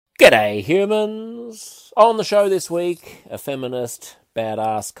G'day, humans! On the show this week, a feminist,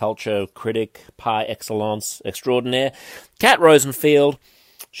 badass culture critic par excellence extraordinaire, Kat Rosenfield.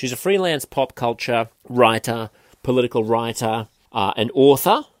 She's a freelance pop culture writer, political writer, and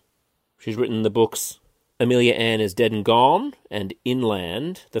author. She's written the books Amelia Ann is Dead and Gone and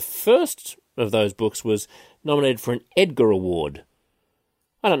Inland. The first of those books was nominated for an Edgar Award.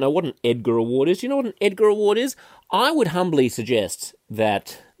 I don't know what an Edgar Award is. Do you know what an Edgar Award is? I would humbly suggest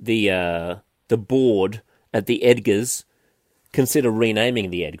that the board at the Edgars consider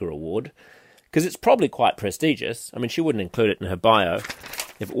renaming the Edgar Award, because it's probably quite prestigious. I mean, she wouldn't include it in her bio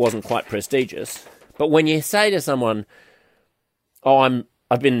if it wasn't quite prestigious. But when you say to someone, "Oh,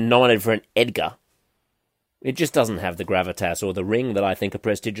 I've been nominated for an Edgar," it just doesn't have the gravitas or the ring that I think a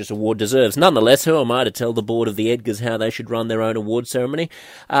prestigious award deserves. Nonetheless, who am I to tell the board of the Edgars how they should run their own award ceremony?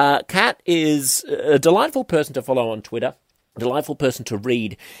 Kat is a delightful person to follow on Twitter, a delightful person to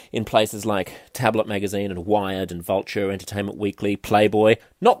read in places like Tablet Magazine and Wired and Vulture, Entertainment Weekly, Playboy.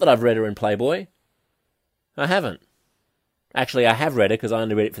 Not that I've read her in Playboy. I haven't. Actually, I have read her because I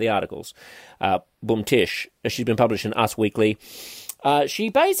only read it for the articles. Boom Tish. She's been published in Us Weekly. She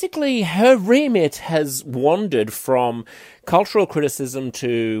basically, her remit has wandered from cultural criticism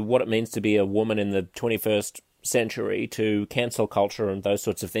to what it means to be a woman in the 21st century, to cancel culture and those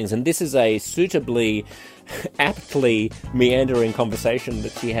sorts of things. And this is a suitably, aptly meandering conversation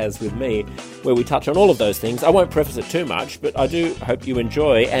that she has with me, where we touch on all of those things. I won't preface it too much, but I do hope you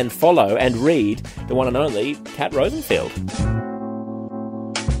enjoy and follow and read the one and only Kat Rosenfield.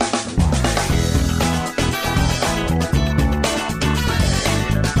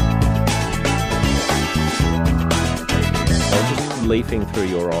 Leafing through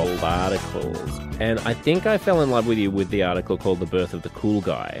your old articles, and I think I fell in love with you with the article called The Birth of the Cool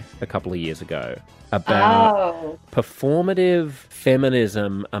Guy a couple of years ago about performative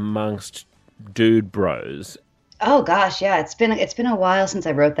feminism amongst dude bros. Oh gosh, yeah, it's been a while since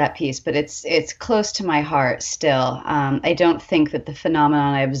I wrote that piece, but it's close to my heart still. I don't think that the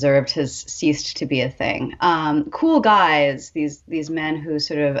phenomenon I observed has ceased to be a thing. Cool guys, these men who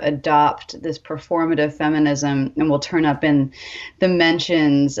sort of adopt this performative feminism and will turn up in the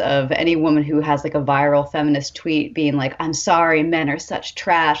mentions of any woman who has like a viral feminist tweet being like, "I'm sorry, men are such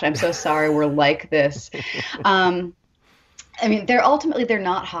trash. I'm so sorry we're like this." I mean, they're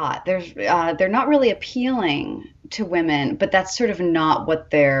not hot. They're not really appealing to women, but that's sort of not what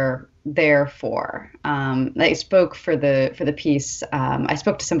they're there for. I spoke for the piece. I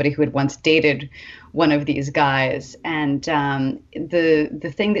spoke to somebody who had once dated one of these guys, and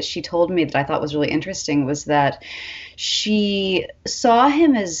the thing that she told me that I thought was really interesting was that she saw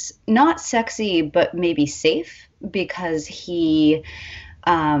him as not sexy, but maybe safe, because he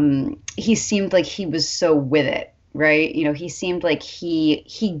seemed like he was so with it. Right. You know, he seemed like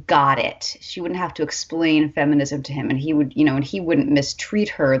he got it. She wouldn't have to explain feminism to him, and he wouldn't mistreat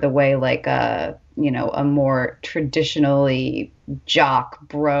her the way like a more traditionally jock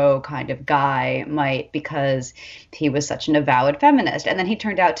bro kind of guy might, because he was such an avowed feminist. And then he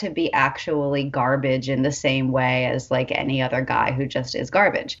turned out to be actually garbage in the same way as like any other guy who just is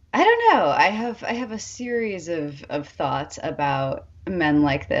garbage. I don't know. I have a series of thoughts about men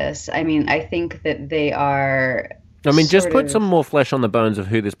like this. I mean, I think that they are... just put some more flesh on the bones of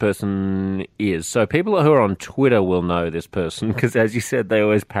who this person is. So people who are on Twitter will know this person, because as you said, they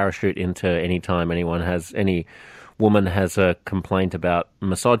always parachute into any time any woman has a complaint about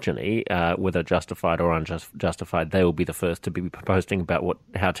misogyny, whether justified or unjustified, they will be the first to be posting about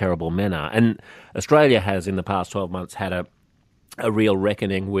how terrible men are. And Australia has, in the past 12 months, had a real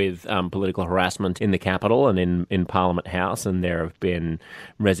reckoning with political harassment in the capital and in Parliament House, and there have been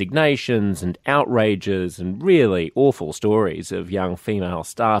resignations and outrages and really awful stories of young female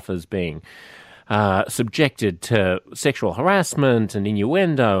staffers being subjected to sexual harassment and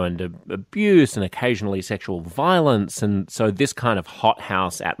innuendo and abuse and occasionally sexual violence. And so this kind of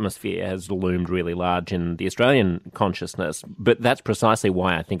hothouse atmosphere has loomed really large in the Australian consciousness. But that's precisely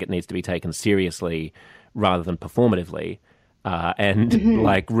why I think it needs to be taken seriously rather than performatively. And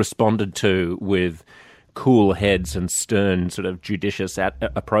responded to with cool heads and stern sort of judicious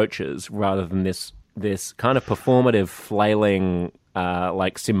approaches, rather than this kind of performative flailing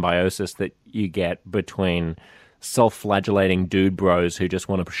symbiosis that you get between self-flagellating dude bros who just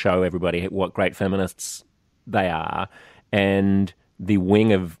want to show everybody what great feminists they are, and the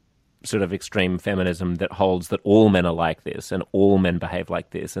wing of sort of extreme feminism that holds that all men are like this and all men behave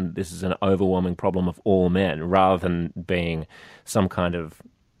like this and this is an overwhelming problem of all men, rather than being some kind of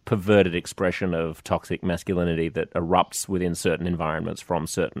perverted expression of toxic masculinity that erupts within certain environments from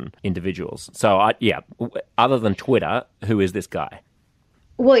certain individuals. So, other than Twitter, who is this guy?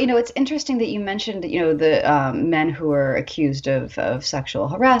 Well, it's interesting that you mentioned, the men who are accused of sexual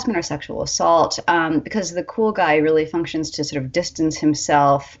harassment or sexual assault, because the cool guy really functions to sort of distance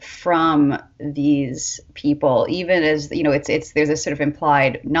himself from these people, even as, there's a sort of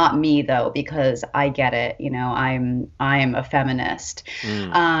implied, not me though, because I get it, I'm a feminist,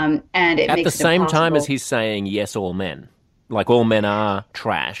 Mm. and it At the makes it same time as impossible. he's saying, yes, all men. Like, all men are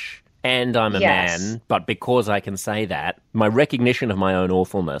trash, and I'm a Yes. man, but because I can say that, my recognition of my own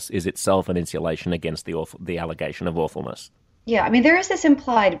awfulness is itself an insulation against the allegation of awfulness. Yeah, I mean, there is this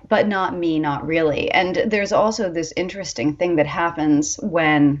implied, but not me, not really. And there's also this interesting thing that happens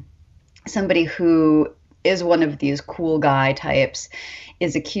when somebody who is one of these cool guy types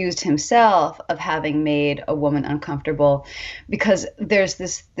is accused himself of having made a woman uncomfortable, because there's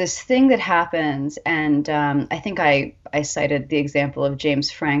this thing that happens, and I think I cited the example of James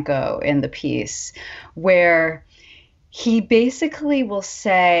Franco in the piece, where he basically will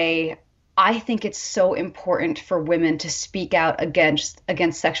say, I think it's so important for women to speak out against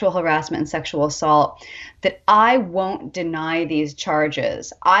sexual harassment and sexual assault that I won't deny these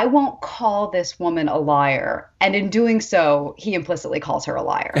charges. I won't call this woman a liar. And in doing so, he implicitly calls her a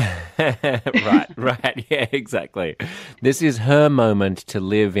liar. Right, right. Yeah, exactly. This is her moment to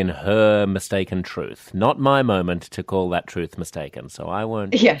live in her mistaken truth, not my moment to call that truth mistaken. So I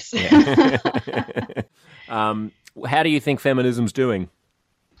won't. Yes. Yeah. um, how do you think feminism's doing?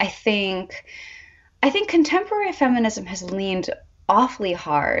 I think I think contemporary feminism has leaned awfully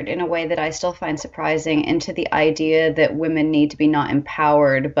hard in a way that I still find surprising into the idea that women need to be not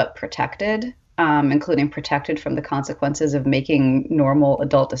empowered but protected, including protected from the consequences of making normal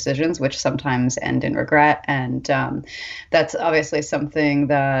adult decisions, which sometimes end in regret. And that's obviously something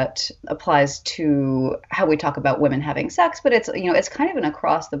that applies to how we talk about women having sex, but it's kind of an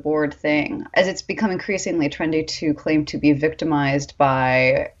across the board thing, as it's become increasingly trendy to claim to be victimized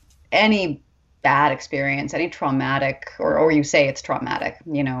by any bad experience, any traumatic, or you say it's traumatic,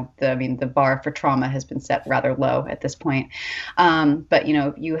 I mean, the bar for trauma has been set rather low at this point. But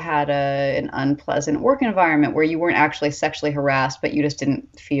you had an unpleasant work environment where you weren't actually sexually harassed, but you just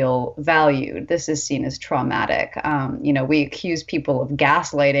didn't feel valued. This is seen as traumatic. We accuse people of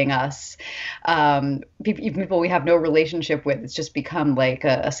gaslighting us. People we have no relationship with. It's just become like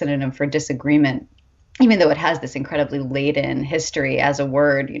a synonym for disagreement, even though it has this incredibly laden history as a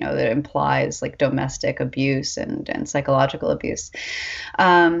word, that implies like domestic abuse and psychological abuse.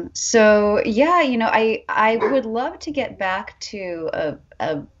 So yeah, I would love to get back to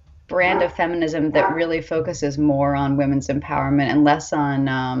a brand of feminism that really focuses more on women's empowerment and less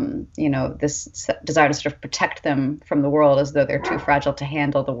on, this desire to sort of protect them from the world as though they're too fragile to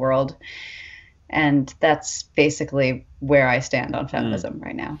handle the world. And that's basically where I stand on Mm. feminism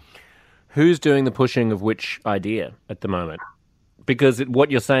right now. Who's doing the pushing of which idea at the moment? Because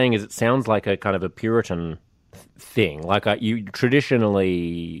what you're saying is it sounds like a kind of a Puritan thing. Like you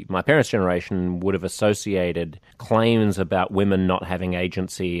traditionally, my parents' generation would have associated claims about women not having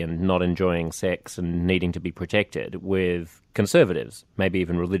agency and not enjoying sex and needing to be protected with conservatives, maybe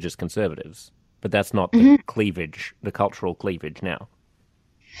even religious conservatives. But that's not the cleavage, the cultural cleavage now.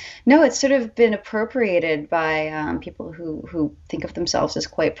 No, it's sort of been appropriated by people who think of themselves as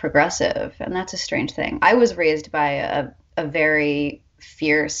quite progressive, and that's a strange thing. I was raised by a very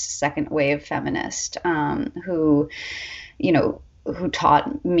fierce second wave feminist you know, who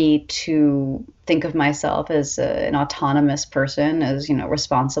taught me to think of myself as an autonomous person, as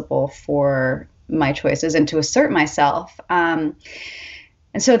responsible for my choices and to assert myself. And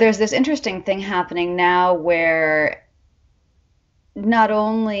so there's this interesting thing happening now where not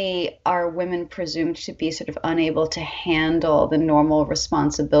only are women presumed to be sort of unable to handle the normal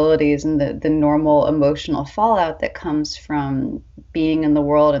responsibilities and the normal emotional fallout that comes from being in the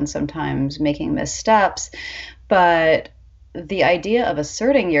world and sometimes making missteps, but the idea of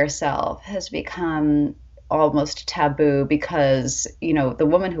asserting yourself has become almost taboo because the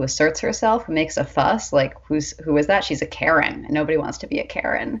woman who asserts herself, who makes a fuss, like who is that? She's a Karen, and nobody wants to be a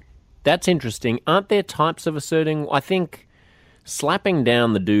Karen. That's interesting. Aren't there types of asserting? I think slapping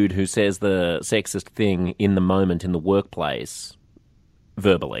down the dude who says the sexist thing in the moment in the workplace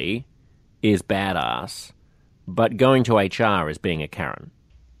verbally is badass, but going to HR is being a Karen.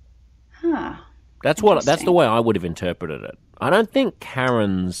 Huh. That's the Interesting. way I would have interpreted it. I don't think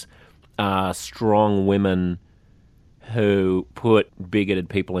Karens are strong women who put bigoted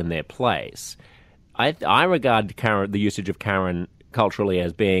people in their place. I regard Karen, the usage of Karen culturally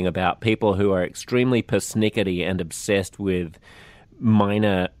as being about people who are extremely persnickety and obsessed with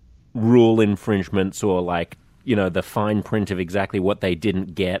minor rule infringements or like, the fine print of exactly what they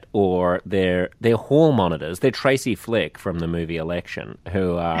didn't get, or their hall monitors. They're Tracy Flick from the movie Election,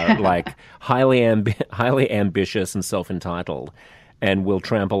 who are like highly ambitious and self-entitled, and will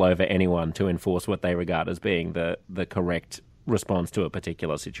trample over anyone to enforce what they regard as being the correct response to a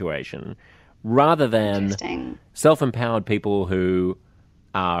particular situation, rather than self-empowered people who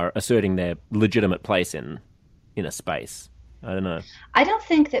are asserting their legitimate place in a space. I don't know. I don't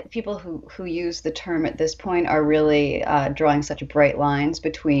think that people who use the term at this point are really drawing such bright lines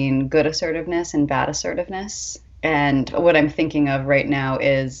between good assertiveness and bad assertiveness. And what I'm thinking of right now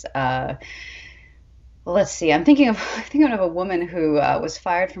is, let's see, I'm thinking of a woman who was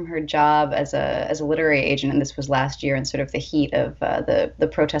fired from her job as a literary agent, and this was last year in sort of the heat of the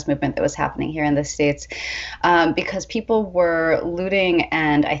protest movement that was happening here in the States, because people were looting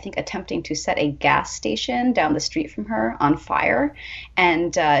and I think attempting to set a gas station down the street from her on fire,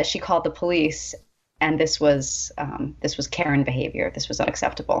 and she called the police, and this was Karen behavior. This was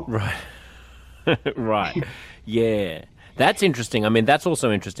unacceptable. Right. Right. Yeah. That's interesting. I mean, that's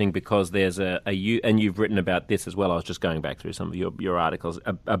also interesting because there's and you've written about this as well. I was just going back through some of your articles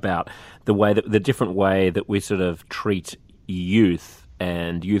about the different way that we sort of treat youth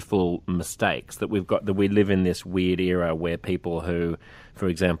and youthful mistakes, that we live in this weird era where people who, for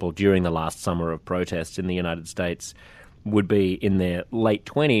example, during the last summer of protests in the United States, would be in their late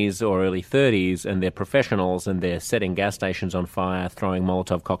 20s or early 30s, and they're professionals, and they're setting gas stations on fire, throwing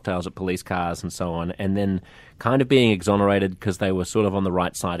Molotov cocktails at police cars and so on, and then kind of being exonerated because they were sort of on the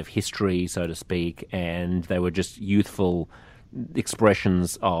right side of history, so to speak, and they were just youthful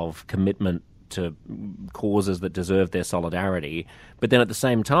expressions of commitment to causes that deserve their solidarity. But then at the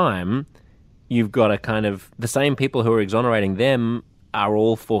same time, you've got a kind of the same people who are exonerating them are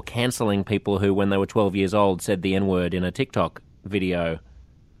all for cancelling people who, when they were 12 years old, said the N-word in a TikTok video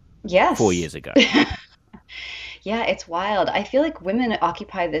 4 years ago. Yeah, it's wild. I feel like women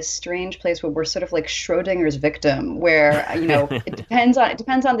occupy this strange place where we're sort of like Schrodinger's victim, where, it depends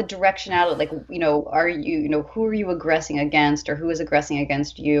on the directionality. Like, are you, who are you aggressing against, or who is aggressing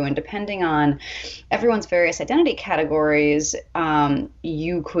against you? And depending on everyone's various identity categories,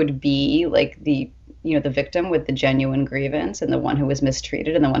 you could be like the victim with the genuine grievance and the one who was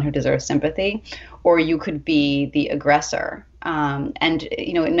mistreated and the one who deserves sympathy, or you could be the aggressor. And,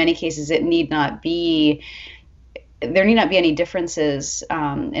 in many cases, there need not be any differences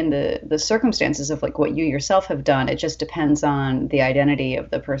in the circumstances of like what you yourself have done. It just depends on the identity of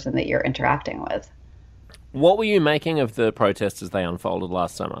the person that you're interacting with. What were you making of the protests as they unfolded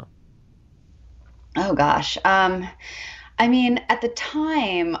last summer? Oh, gosh. I mean, at the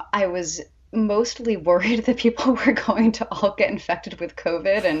time, I was mostly worried that people were going to all get infected with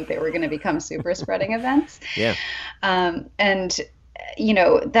COVID and they were going to become super spreading events. Yeah. And,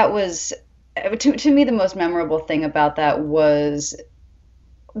 that was, to me, the most memorable thing about that was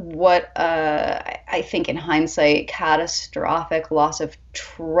what I think in hindsight, catastrophic loss of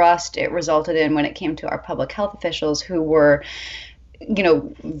trust it resulted in when it came to our public health officials, who were,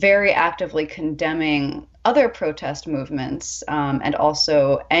 very actively condemning other protest movements, and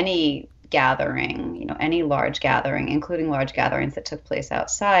also any gathering, any large gathering, including large gatherings that took place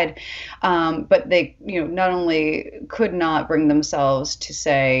outside. But they, not only could not bring themselves to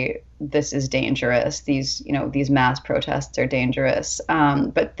say, this is dangerous, these mass protests are dangerous,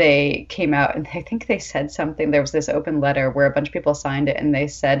 but they came out and I think they said something. There was this open letter where a bunch of people signed it, and they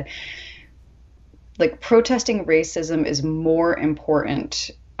said, like, protesting racism is more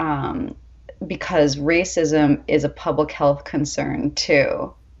important because racism is a public health concern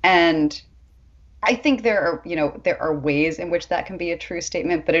too. And I think there are ways in which that can be a true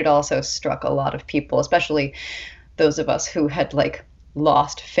statement, but it also struck a lot of people, especially those of us who had like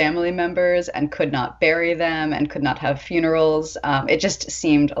lost family members and could not bury them and could not have funerals. It just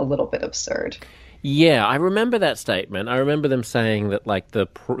seemed a little bit absurd. Yeah, I remember that statement. I remember them saying that like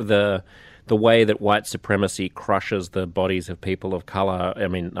the way that white supremacy crushes the bodies of people of color, I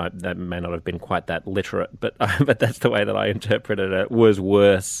mean, that may not have been quite that literate, but that's the way that I interpreted it, was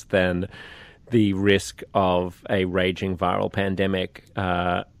worse than the risk of a raging viral pandemic.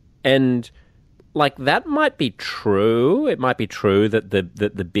 And like, that might be true. It might be true that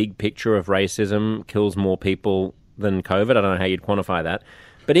the big picture of racism kills more people than COVID. I don't know how you'd quantify that.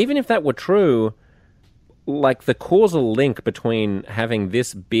 But even if that were true, like, the causal link between having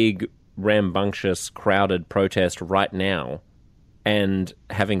this big, rambunctious, crowded protest right now and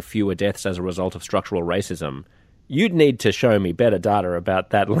having fewer deaths as a result of structural racism, you'd need to show me better data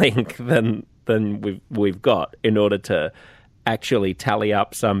about that link than we've got in order to actually tally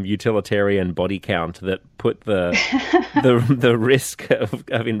up some utilitarian body count that put the risk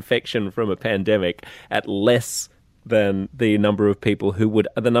of infection from a pandemic at less than the number of people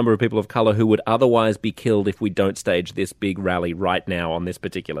of color who would otherwise be killed if we don't stage this big rally right now on this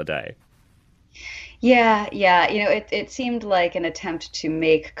particular day. Yeah, yeah. It seemed like an attempt to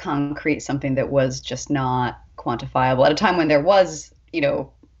make concrete something that was just not quantifiable at a time when there was,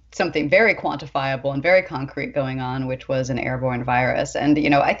 something very quantifiable and very concrete going on, which was an airborne virus. And,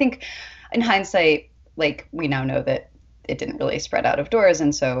 I think in hindsight, like we now know that it didn't really spread out of doors.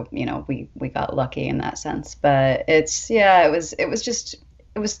 And so, we got lucky in that sense. But yeah,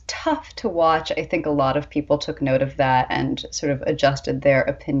 it was tough to watch. I think a lot of people took note of that and sort of adjusted their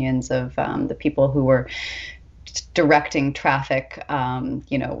opinions of the people who were directing traffic,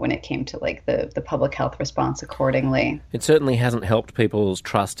 when it came to like the public health response accordingly. It certainly hasn't helped people's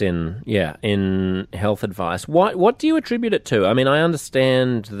trust in health advice. What do you attribute it to? I mean, I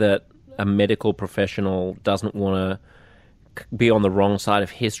understand that a medical professional doesn't want to be on the wrong side of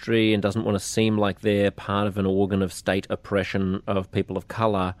history and doesn't want to seem like they're part of an organ of state oppression of people of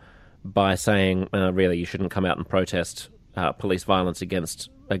colour by saying, really, you shouldn't come out and protest police violence against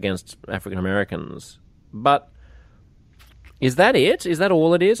African Americans. But is that it? Is that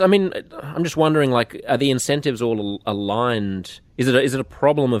all it is? I mean, I'm just wondering, like, are the incentives all aligned? Is it a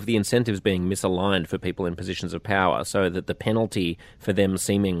problem of the incentives being misaligned for people in positions of power so that the penalty for them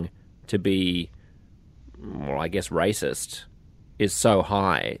seeming to be, well, I guess, racist is so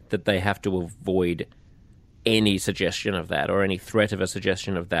high that they have to avoid any suggestion of that or any threat of a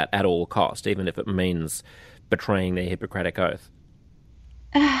suggestion of that at all cost, even if it means betraying their Hippocratic oath?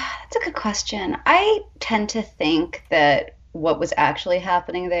 That's a good question. I tend to think that what was actually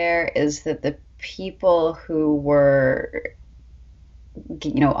happening there is that the people who were,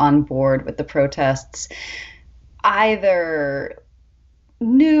 on board with the protests either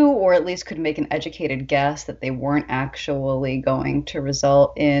knew or at least could make an educated guess that they weren't actually going to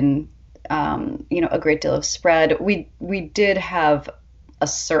result in, a great deal of spread. We did have a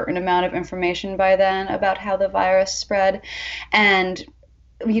certain amount of information by then about how the virus spread. And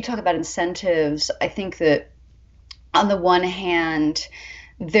when you talk about incentives, I think that on the one hand,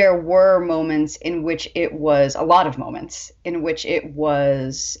 there were moments in which it was a lot of moments in which it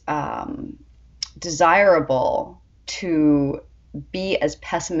was desirable to be as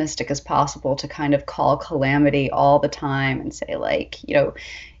pessimistic as possible, to kind of call calamity all the time and say, like,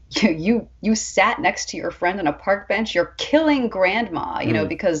 you sat next to your friend on a park bench, you're killing grandma,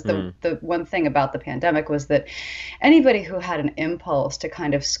 because the one thing about the pandemic was that anybody who had an impulse to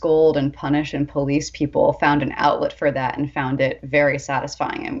kind of scold and punish and police people found an outlet for that and found it very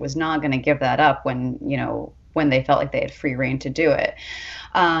satisfying and was not going to give that up when they felt like they had free reign to do it.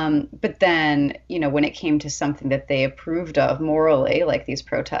 But then, when it came to something that they approved of morally, like these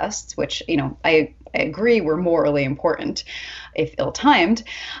protests, which, I agree were morally important, if ill-timed,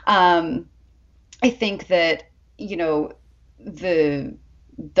 I think that, the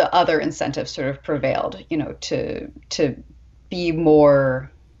other incentives sort of prevailed, to be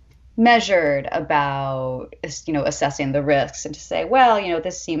more measured about, assessing the risks and to say, well,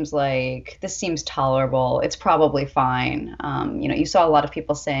 this seems tolerable. It's probably fine. You saw a lot of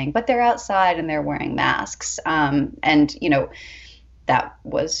people saying, but they're outside and they're wearing masks. And, that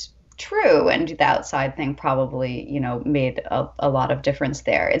was true. And the outside thing probably, made a lot of difference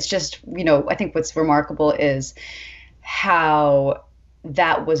there. It's just, I think what's remarkable is how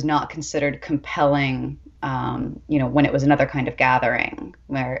that was not considered compelling, when it was another kind of gathering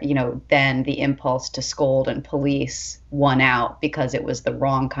where, then the impulse to scold and police won out because it was the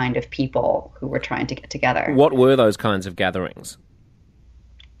wrong kind of people who were trying to get together. What were those kinds of gatherings?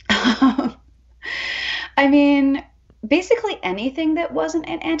 I mean, basically anything that wasn't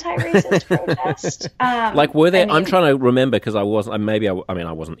an anti-racist protest. Like, were there? I'm trying to remember because I wasn't.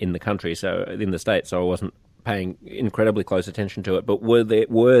 I wasn't in the country, so in the States, so I wasn't paying incredibly close attention to it. But were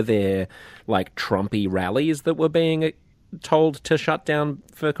there like Trumpy rallies that were being told to shut down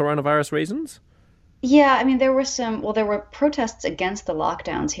for coronavirus reasons? Yeah, there were protests against the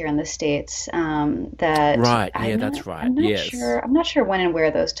lockdowns here in the States, that right. Yeah, that's right. I'm not sure when and where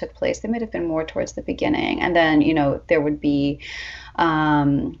those took place. They might have been more towards the beginning. And then, there would be,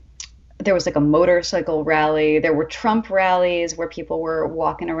 there was like a motorcycle rally. There were Trump rallies where people were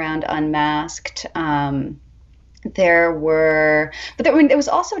walking around unmasked. There were, but it was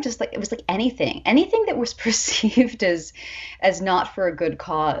also just like, it was like anything that was perceived as not for a good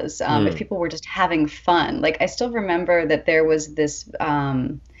cause. If people were just having fun, like I still remember that there was this,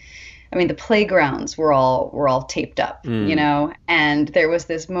 I mean, the playgrounds were all taped up, Mm. and there was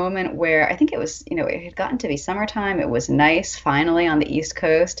this moment where I think it was, it had gotten to be summertime. It was nice finally on the East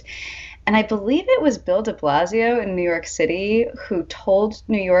Coast. And I believe it was Bill de Blasio in New York City who told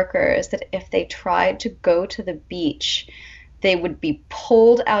New Yorkers that if they tried to go to the beach, they would be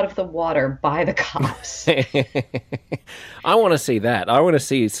pulled out of the water by the cops. I want to see that. I want to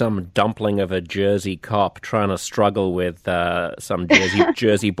see some dumpling of a Jersey cop trying to struggle with some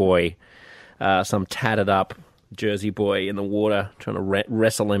Jersey boy, some tattered up Jersey boy in the water, trying to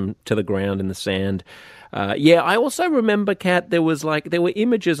wrestle him to the ground in the sand. Yeah, I also remember, Kat, there were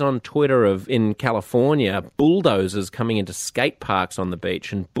images on Twitter of in California bulldozers coming into skate parks on the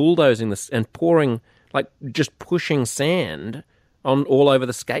beach and bulldozing this and pouring, like, just pushing sand on all over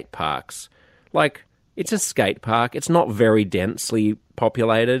the skate parks. Like, it's a skate park. It's not very densely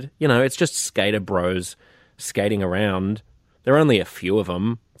populated. It's just skater bros skating around. There are only a few of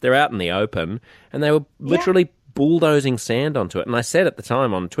them. They're out in the open, and they were literally bulldozing sand onto it. And I said at the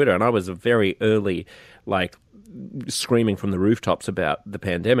time on Twitter, and I was a very early, like, screaming from the rooftops about the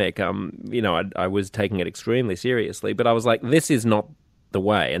pandemic. I was taking it extremely seriously, but I was like, this is not the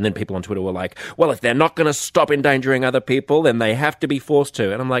way. And then people on Twitter were like, well, if they're not going to stop endangering other people, then they have to be forced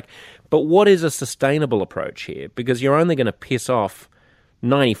to. And I'm like, but what is a sustainable approach here? Because you're only going to piss off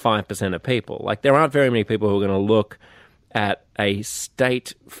 95% of people. Like, there aren't very many people who are going to look at a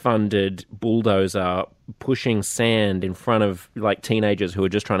state-funded bulldozer pushing sand in front of, like, teenagers who are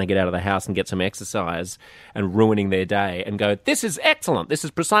just trying to get out of the house and get some exercise and ruining their day and go, this is excellent. This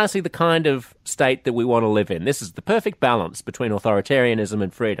is precisely the kind of state that we want to live in. This is the perfect balance between authoritarianism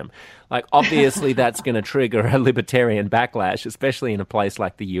and freedom. Like, obviously that's going to trigger a libertarian backlash, especially in a place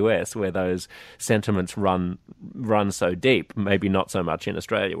like the US where those sentiments run so deep. Maybe not so much in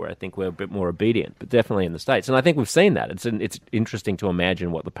Australia, where I think we're a bit more obedient, but definitely in the States. And I think we've seen that. It's interesting to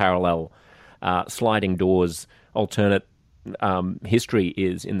imagine what the parallel sliding doors alternate history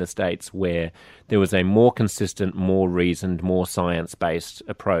is in the States, where there was a more consistent, more reasoned, more science-based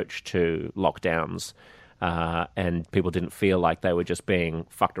approach to lockdowns, and people didn't feel like they were just being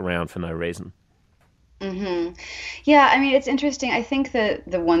fucked around for no reason. Yeah, I mean, it's interesting. I think that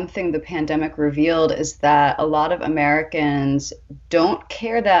the one thing the pandemic revealed is that a lot of Americans don't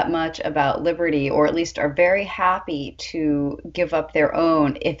care that much about liberty, or at least are very happy to give up their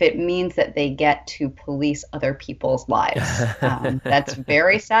own if it means that they get to police other people's lives. That's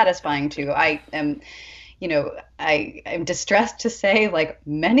very satisfying too. I am distressed to say, like,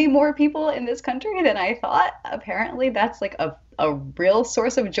 many more people in this country than I thought. Apparently, that's like a real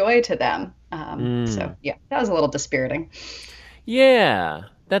source of joy to them. So yeah, that was a little dispiriting. Yeah,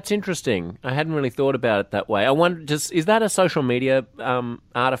 that's interesting. I hadn't really thought about it that way. I wonder, is that a social media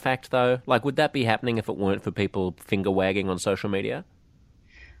artifact, though? Like, would that be happening if it weren't for people finger wagging on social media?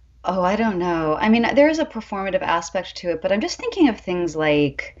 Oh, I don't know. I mean, there is a performative aspect to it, but I'm just thinking of things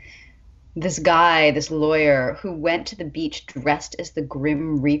like this guy, this lawyer who went to the beach dressed as the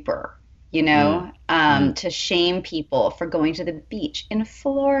Grim Reaper, Mm. Mm. to shame people for going to the beach in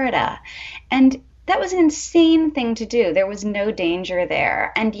Florida. And that was an insane thing to do. There was no danger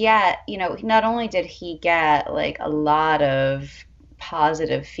there. And yet, not only did he get like a lot of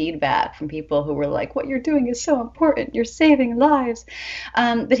positive feedback from people who were like, what you're doing is so important. You're saving lives.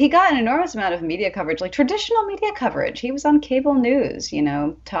 But he got an enormous amount of media coverage, like traditional media coverage. He was on cable news,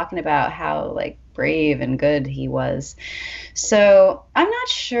 talking about how like brave and good he was. So I'm not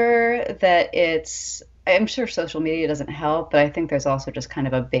sure that I'm sure social media doesn't help, but I think there's also just kind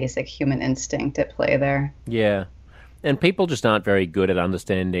of a basic human instinct at play there. Yeah. And people just aren't very good at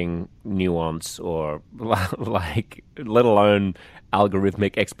understanding nuance or, like, let alone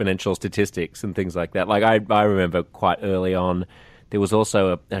algorithmic exponential statistics and things like that. Like, I remember quite early on, there was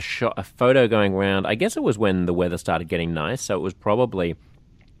also a photo going around. I guess it was when the weather started getting nice, so it was probably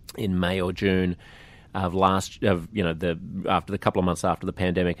in May or June after the couple of months after the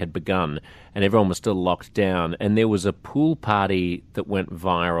pandemic had begun, and everyone was still locked down, and there was a pool party that went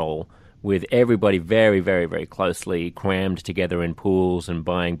viral with everybody very, very, very closely crammed together in pools and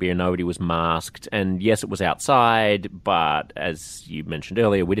buying beer. Nobody was masked. And yes, it was outside, but as you mentioned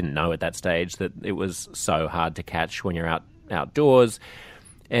earlier, we didn't know at that stage that it was so hard to catch when you're outdoors.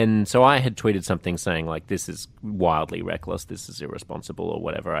 And so I had tweeted something saying, like, this is wildly reckless, this is irresponsible, or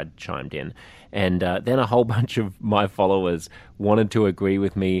whatever. I'd chimed in. And then a whole bunch of my followers wanted to agree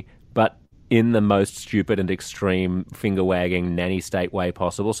with me, but in the most stupid and extreme finger-wagging nanny state way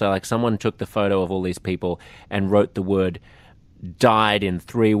possible. So, like, someone took the photo of all these people and wrote the word died in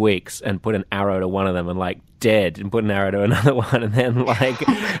 3 weeks and put an arrow to one of them and like dead and put an arrow to another one and then like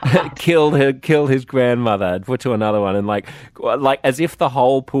killed his grandmother and put to another one and like as if the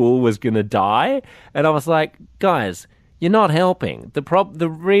whole pool was going to die. And I was like, guys, you're not helping. The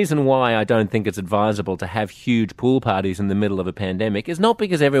reason why I don't think it's advisable to have huge pool parties in the middle of a pandemic is not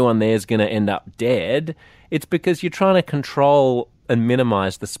because everyone there is going to end up dead. It's because you're trying to control and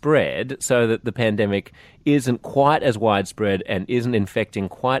minimize the spread so that the pandemic isn't quite as widespread and isn't infecting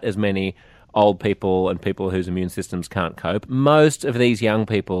quite as many old people and people whose immune systems can't cope. Most of these young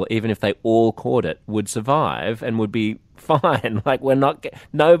people, even if they all caught it, would survive and would be fine. Like you're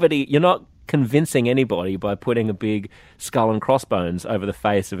not convincing anybody by putting a big skull and crossbones over the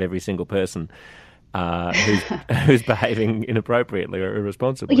face of every single person who's behaving inappropriately or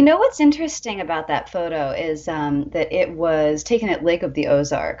irresponsibly. You know what's interesting about that photo is that it was taken at Lake of the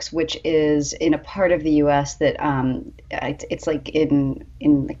Ozarks, which is in a part of the U.S. that it's like in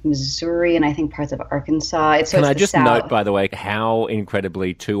like Missouri and I think parts of Arkansas. Can I just note, by the way, how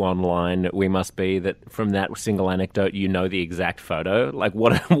incredibly too online we must be that from that single anecdote you know the exact photo? Like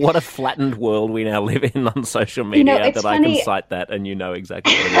what a flattened world we now live in on social media that funny. I can cite that and you know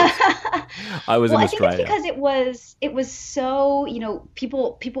exactly what it is. I was in Australia. I think it's because it was so,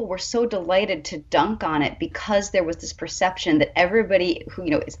 people were so delighted to dunk on it because there was this perception that everybody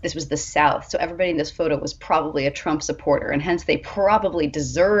who, this was the South, so everybody in this photo was probably a Trump supporter and hence they probably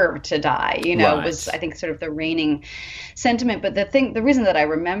deserved to die, right. Was I think sort of the reigning sentiment. But the reason that I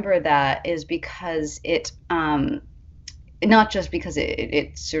remember that is because it, not just because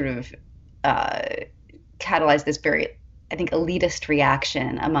it sort of catalyzed this very, I think, elitist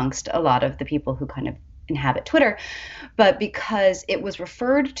reaction amongst a lot of the people who kind of inhabit Twitter, but because it was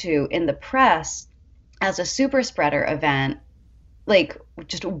referred to in the press as a super spreader event, like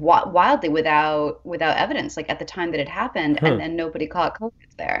just wildly without evidence, like at the time that it happened, and then nobody caught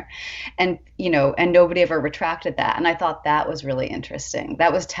COVID there, and nobody ever retracted that. And I thought that was really interesting.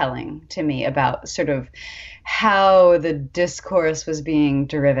 That was telling to me about sort of how the discourse was being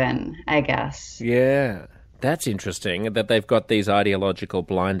driven, I guess. Yeah. That's interesting that they've got these ideological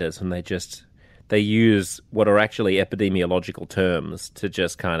blinders and they use what are actually epidemiological terms to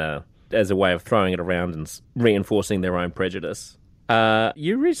just kind of as a way of throwing it around and reinforcing their own prejudice.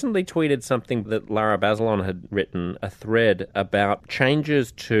 You recently tweeted something that Lara Bazelon had written, a thread about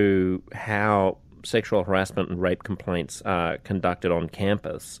changes to how sexual harassment and rape complaints are conducted on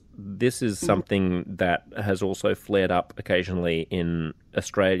campus. This is something that has also flared up occasionally in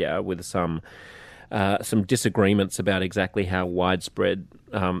Australia with some disagreements about exactly how widespread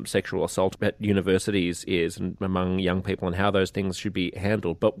sexual assault at universities is and among young people and how those things should be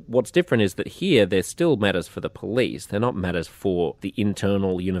handled. But what's different is that here they're still matters for the police. They're not matters for the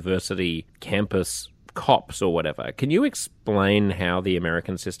internal university campus cops or whatever. Can you explain how the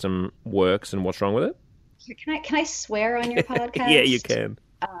American system works and what's wrong with it? Can I swear on your podcast? Yeah, you can.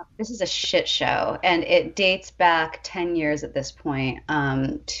 This is a shit show, and it dates back 10 years at this point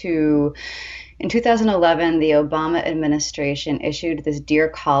to... In 2011, the Obama administration issued this Dear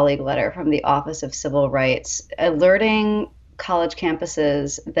Colleague letter from the Office of Civil Rights alerting college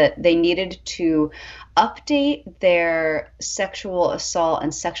campuses that they needed to update their sexual assault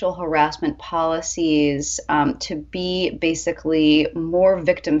and sexual harassment policies to be basically more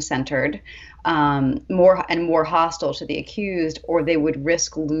victim-centered, more hostile to the accused, or they would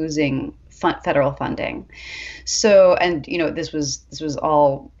risk losing federal funding. So, and this was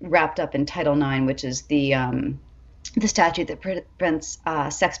all wrapped up in Title IX, which is the statute that prevents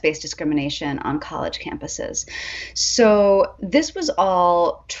sex-based discrimination on college campuses. So this was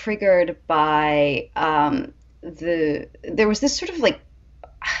all triggered by there was this sort of like,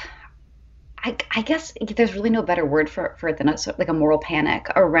 I guess there's really no better word for it than a moral panic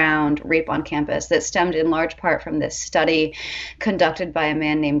around rape on campus that stemmed in large part from this study conducted by a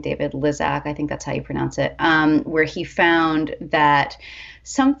man named David Lizak, I think that's how you pronounce it, where he found that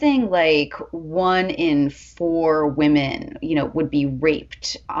something like 1 in 4 women, would be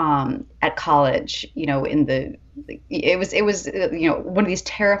raped at college, it was one of these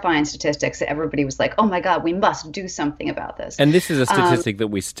terrifying statistics that everybody was like, oh my God, we must do something about this. And this is a statistic that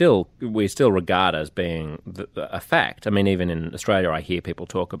we still regard as being a fact. I mean, even in Australia, I hear people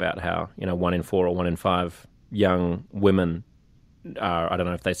talk about how 1 in 4 or 1 in 5 young women are, I don't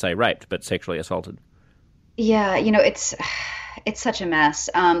know if they say raped, but sexually assaulted. Yeah, it's such a mess.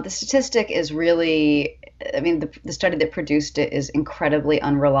 The statistic is really, I mean, the study that produced it is incredibly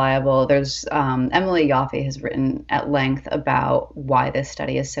unreliable. There's Emily Yoffe has written at length about why this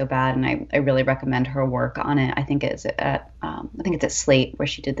study is so bad, and I really recommend her work on it. I think it's at Slate where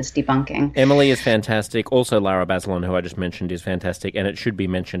she did this debunking. Emily is fantastic. Also, Lara Bazelon, who I just mentioned, is fantastic. And it should be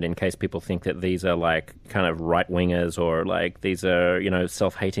mentioned in case people think that these are like kind of right wingers or like these are,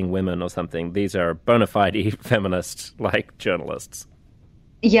 self hating women or something. These are bona fide feminist like journalists.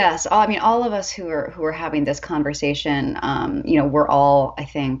 Yes, I mean, all of us who are having this conversation, we're all, I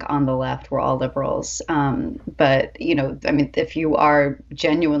think, on the left. We're all liberals. But I mean, if you are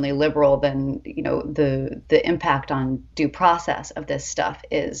genuinely liberal, then the impact on due process of this stuff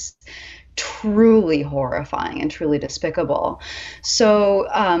is truly horrifying and truly despicable. So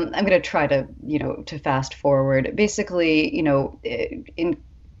I'm going to try to fast forward. Basically,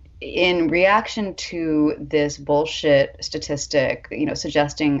 in reaction to this bullshit statistic,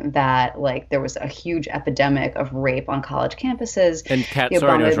 suggesting that like there was a huge epidemic of rape on college campuses. And Kat,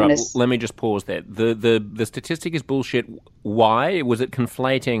 sorry to interrupt. Let me just pause there. The statistic is bullshit. Why? Was it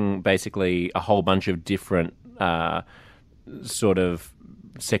conflating basically a whole bunch of different sort of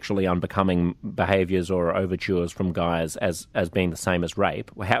sexually unbecoming behaviors or overtures from guys as being the same as rape?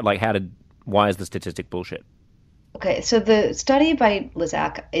 Why is the statistic bullshit? Okay, so the study by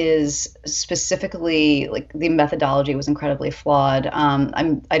Lizak is specifically like the methodology was incredibly flawed.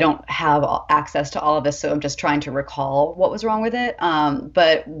 I don't have access to all of this, so I'm just trying to recall what was wrong with it.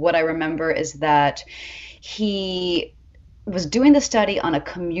 But what I remember is that he was doing the study on a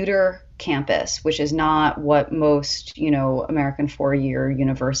commuter campus, which is not what most, American four-year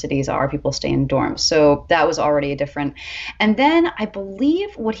universities are. People stay in dorms. So that was already a different. And then I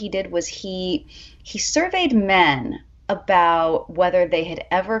believe what he did was he surveyed men about whether they had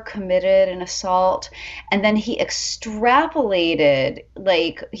ever committed an assault, and then he extrapolated,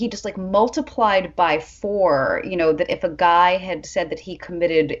 like he just like multiplied by 4, that if a guy had said that he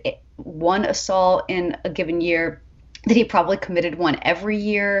committed one assault in a given year, that he probably committed one every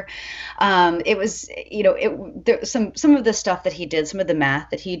year. It was, some of the stuff that he did, some of the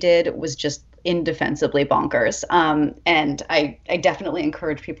math that he did was just indefensibly bonkers. And I definitely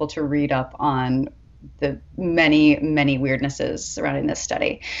encourage people to read up on the many, many weirdnesses surrounding this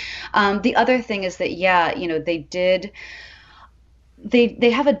study. The other thing is that, they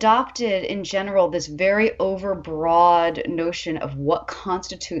have adopted in general this very overbroad notion of what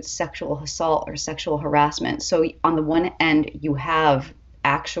constitutes sexual assault or sexual harassment. So on the one end, you have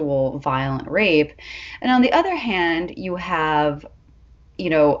actual violent rape, and on the other hand, you have,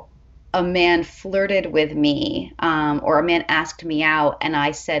 a man flirted with me, or a man asked me out and I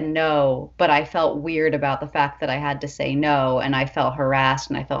said no, but I felt weird about the fact that I had to say no, and I felt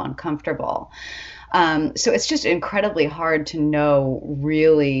harassed and I felt uncomfortable. So it's just incredibly hard to know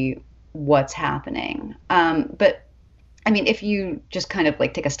really what's happening. But I mean, if you just kind of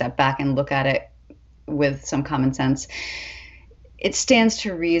like take a step back and look at it with some common sense, it stands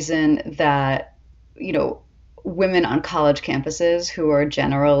to reason that, women on college campuses who are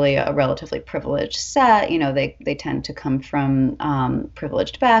generally a relatively privileged set, they tend to come from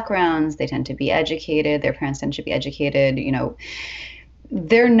privileged backgrounds. They tend to be educated. Their parents tend to be educated,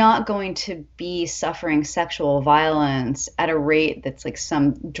 they're not going to be suffering sexual violence at a rate that's like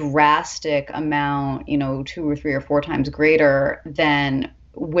some drastic amount, 2 or 3 or 4 times greater than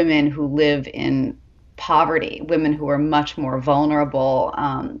women who live in poverty, women who are much more vulnerable,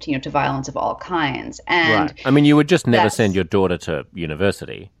 to violence of all kinds. And right. I mean, you would just never send your daughter to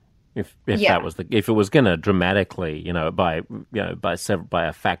university if that was if it was going to dramatically, by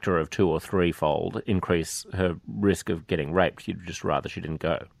a factor of 2 or 3-fold increase her risk of getting raped, you'd just rather she didn't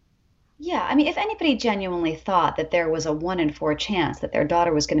go. Yeah, I mean, if anybody genuinely thought that there was a 1 in 4 chance that their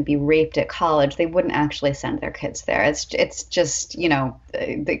daughter was going to be raped at college, they wouldn't actually send their kids there. It's just,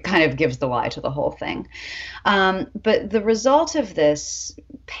 it kind of gives the lie to the whole thing. But the result of this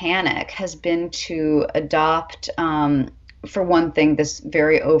panic has been to adopt, for one thing, this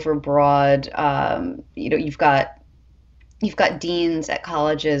very overbroad, you've got deans at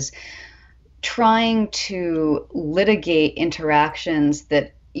colleges trying to litigate interactions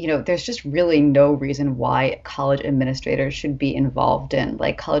that there's just really no reason why college administrators should be involved in.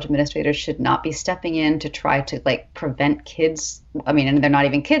 Like, college administrators should not be stepping in to try to like prevent kids. I mean, and they're not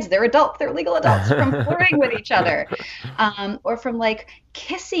even kids; they're adults. They're legal adults from flirting with each other, or from like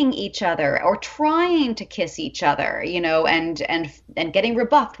kissing each other, or trying to kiss each other. And getting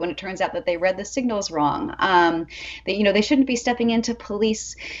rebuffed when it turns out that they read the signals wrong. They shouldn't be stepping in to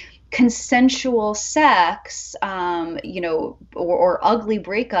police consensual sex, or ugly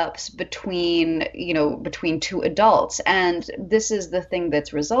breakups between, between two adults. And this is the thing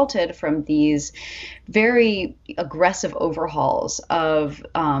that's resulted from these very aggressive overhauls of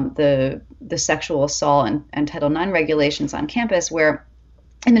the sexual assault and Title IX regulations on campus, where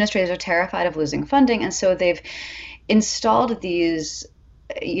administrators are terrified of losing funding. And so they've installed these,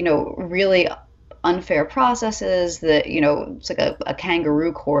 really unfair processes that, it's like a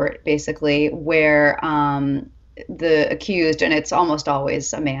kangaroo court, basically, where the accused, and it's almost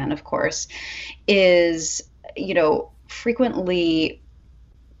always a man, of course, is, frequently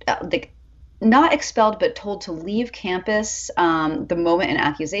like not expelled, but told to leave campus the moment an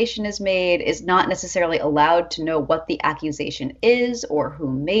accusation is made, is not necessarily allowed to know what the accusation is or who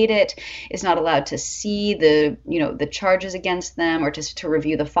made it, is not allowed to see the charges against them or to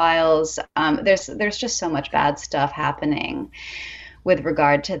review the files. There's just so much bad stuff happening with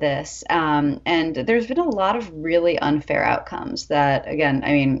regard to this. And there's been a lot of really unfair outcomes that, again,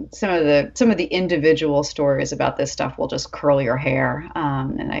 I mean, some of the individual stories about this stuff will just curl your hair.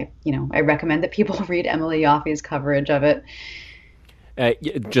 And I recommend that people read Emily Yoffe's coverage of it.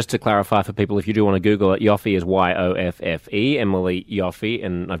 Just to clarify for people, if you do want to Google it, Yoffe is Yoffe, Emily Yoffe,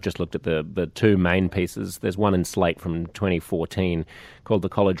 and I've just looked at the two main pieces. There's one in Slate from 2014 called The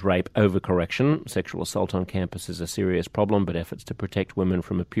College Rape Overcorrection. Sexual assault on campus is a serious problem, but efforts to protect women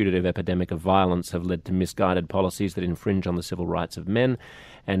from a putative epidemic of violence have led to misguided policies that infringe on the civil rights of men.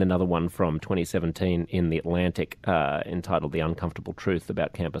 And another one from 2017 in The Atlantic entitled The Uncomfortable Truth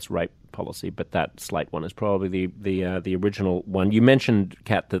about campus rape policy. But that Slate one is probably the original one. You mentioned,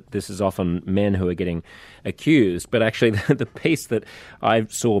 Kat, that this is often men who are getting accused, but actually the piece that I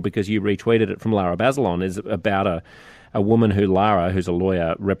saw, because you retweeted it from Lara Bazelon, is about a woman who Lara, who's a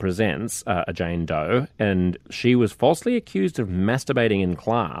lawyer, represents, a Jane Doe, and she was falsely accused of masturbating in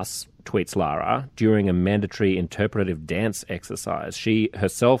class, tweets Lara, during a mandatory interpretive dance exercise. She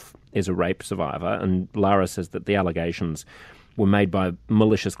herself is a rape survivor, and Lara says that the allegations were made by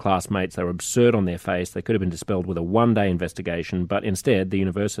malicious classmates. They were absurd on their face. They could have been dispelled with a one-day investigation, but instead the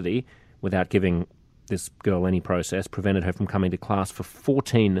university, without giving this girl any process, prevented her from coming to class for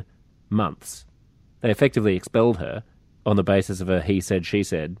 14 months. They effectively expelled her on the basis of a he said, she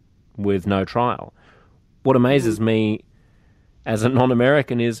said, with no trial. What amazes me as a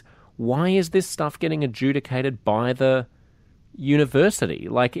non-American is, why is this stuff getting adjudicated by the university?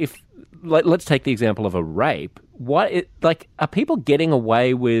 Let's take the example of a rape. Are people getting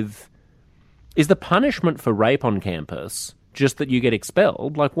away with... Is the punishment for rape on campus just that you get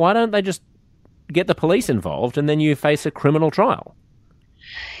expelled? Why don't they just get the police involved and then you face a criminal trial?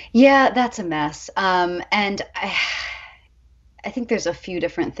 Yeah, that's a mess. And I think there's a few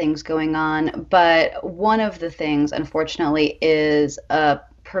different things going on, but one of the things, unfortunately, is a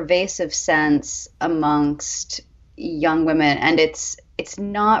pervasive sense amongst young women, and it's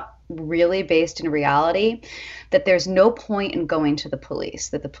not really based in reality, that there's no point in going to the police,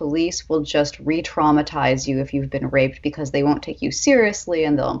 that the police will just re-traumatize you if you've been raped, because they won't take you seriously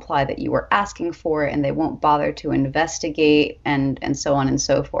and they'll imply that you were asking for it and they won't bother to investigate, and so on and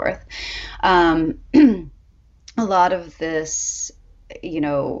so forth. A lot of this,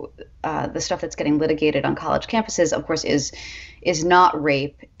 the stuff that's getting litigated on college campuses, of course, is not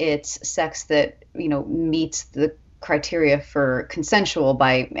rape. It's sex that, meets the criteria for consensual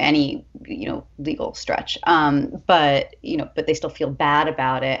by any, legal stretch. But they still feel bad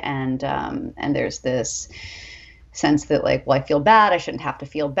about it. And there's this sense that I feel bad. I shouldn't have to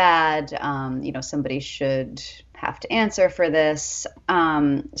feel bad. Somebody should have to answer for this.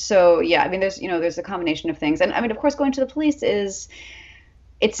 So yeah, I mean, there's a combination of things. And I mean, of course, going to the police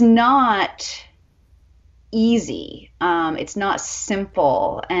it's not easy. It's not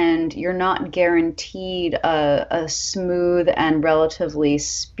simple, and you're not guaranteed a smooth and relatively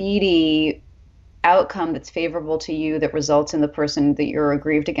speedy outcome that's favorable to you, that results in the person that you're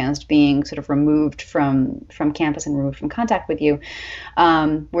aggrieved against being sort of removed from campus and removed from contact with you.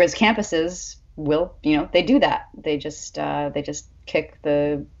 Whereas campuses will, they do that. They just kick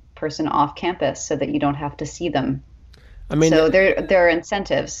the person off campus so that you don't have to see them. I mean, so there are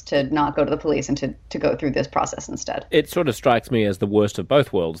incentives to not go to the police and to go through this process instead. It sort of strikes me as the worst of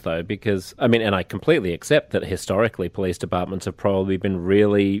both worlds, though, because, I mean, and I completely accept that historically police departments have probably been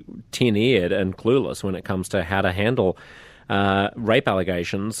really tin-eared and clueless when it comes to how to handle rape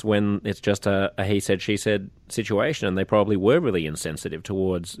allegations when it's just a he said, she said situation, and they probably were really insensitive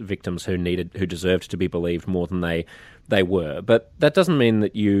towards victims who deserved to be believed more than they were. But that doesn't mean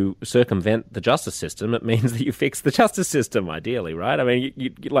that you circumvent the justice system. It means that you fix the justice system, ideally, right? I mean,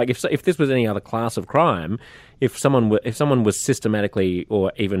 if this was any other class of crime, if someone was systematically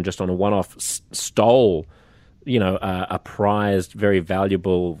or even just on a one-off stole, a prized, very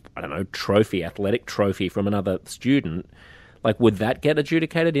valuable, I don't know, athletic trophy from another student, like, would that get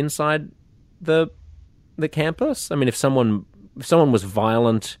adjudicated inside the campus? I mean, if someone was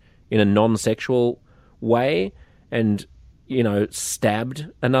violent in a non-sexual way and, stabbed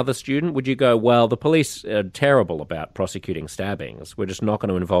another student, would you go, well, the police are terrible about prosecuting stabbings. We're just not going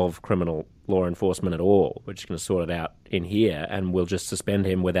to involve criminal law enforcement at all. We're just going to sort it out in here, and we'll just suspend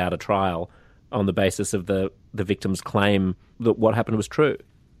him without a trial on the basis of the victim's claim that what happened was true.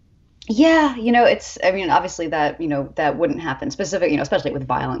 Yeah, obviously that, that wouldn't happen specific, especially with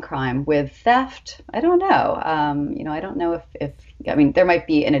violent crime. With theft, I don't know. I don't know if there might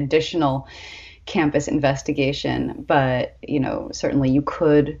be an additional campus investigation, but, certainly you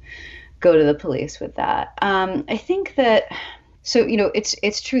could go to the police with that. I think that, so,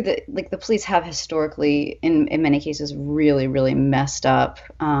 it's true that, like, the police have historically, in many cases, really, really messed up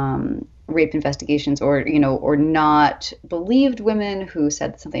rape investigations, or not believed women who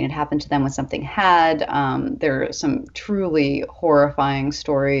said something had happened to them when something had. There are some truly horrifying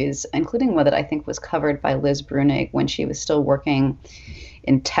stories, including one that I think was covered by Liz Brunig when she was still working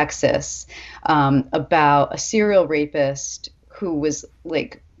in Texas, about a serial rapist who was,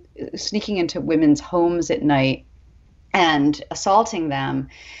 like, sneaking into women's homes at night and assaulting them.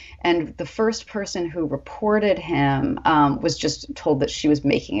 And the first person who reported him was just told that she was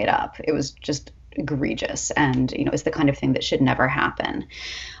making it up. It was just egregious, and it's the kind of thing that should never happen.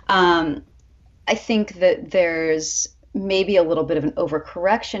 I think that there's maybe a little bit of an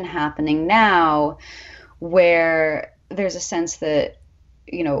overcorrection happening now, where there's a sense that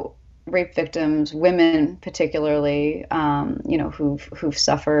rape victims, women particularly, who've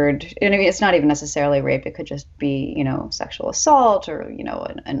suffered. And I mean, it's not even necessarily rape; it could just be, sexual assault, or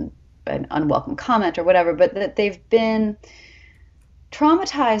an unwelcome comment or whatever. But that they've been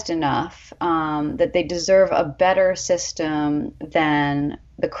traumatized enough that they deserve a better system than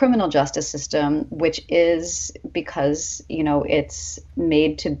the criminal justice system, which is, because it's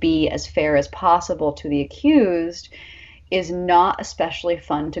made to be as fair as possible to the accused, is not especially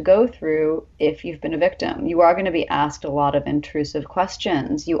fun to go through if you've been a victim. You are going to be asked a lot of intrusive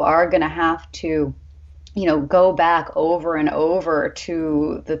questions. You are going to have to, go back over and over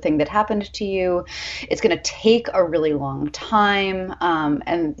to the thing that happened to you. It's going to take a really long time.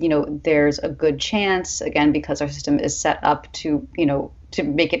 And there's a good chance, again, because our system is set up to, to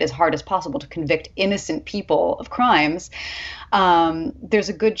make it as hard as possible to convict innocent people of crimes, there's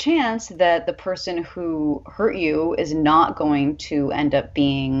a good chance that the person who hurt you is not going to end up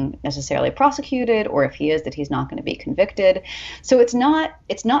being necessarily prosecuted, or if he is, that he's not going to be convicted. So it's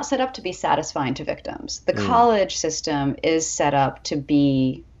not set up to be satisfying to victims. The college system is set up to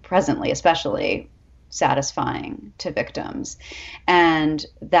be, presently especially, satisfying to victims. And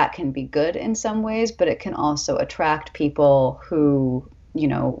that can be good in some ways, but it can also attract people who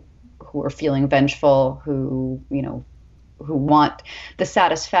are feeling vengeful, who want the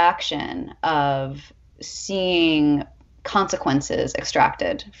satisfaction of seeing consequences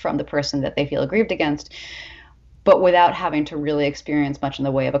extracted from the person that they feel aggrieved against, but without having to really experience much in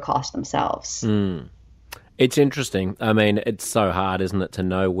the way of a cost themselves. It's interesting. I mean, it's so hard, isn't it, to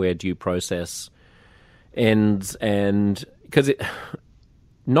know where due process ends, and because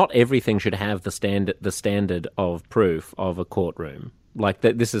not everything should have the standard of proof of a courtroom. Like,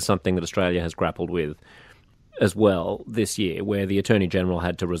 this is something that Australia has grappled with as well this year, where the Attorney General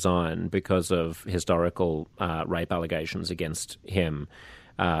had to resign because of historical rape allegations against him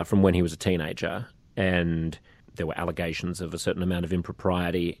from when he was a teenager. And there were allegations of a certain amount of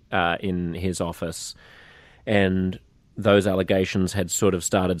impropriety in his office. And those allegations had sort of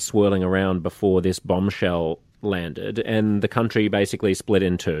started swirling around before this bombshell landed. And the country basically split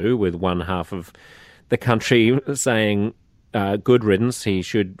in two, with one half of the country saying, good riddance, he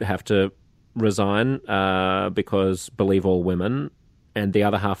should have to resign because believe all women, and the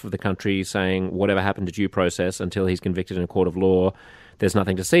other half of the country saying whatever happened to due process until he's convicted in a court of law, there's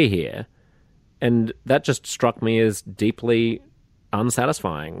nothing to see here. And that just struck me as deeply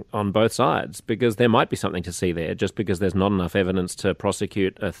unsatisfying on both sides, because there might be something to see there. Just because there's not enough evidence to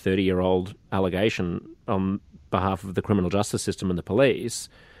prosecute a 30-year-old allegation on behalf of the criminal justice system and the police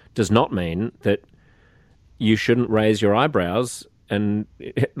does not mean that you shouldn't raise your eyebrows and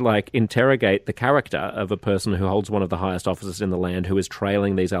like interrogate the character of a person who holds one of the highest offices in the land who is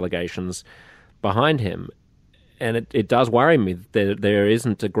trailing these allegations behind him. And it does worry me that there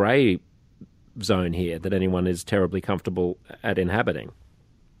isn't a grey zone here that anyone is terribly comfortable at inhabiting.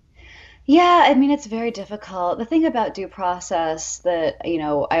 Yeah, I mean it's very difficult. The thing about due process that,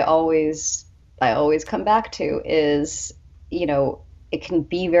 I always come back to is, you know, it can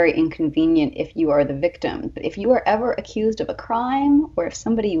be very inconvenient if you are the victim. But if you are ever accused of a crime, or if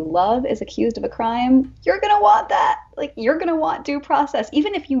somebody you love is accused of a crime, you're gonna want that. Like you're gonna want due process.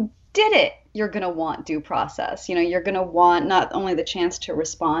 Even if you did it, you're gonna want due process. You know, you're gonna want not only the chance to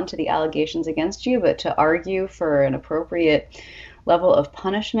respond to the allegations against you, but to argue for an appropriate level of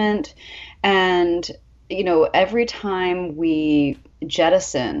punishment. And, every time we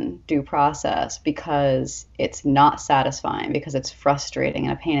jettison due process because it's not satisfying, because it's frustrating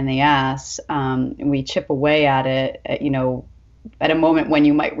and a pain in the ass, we chip away at it, at a moment when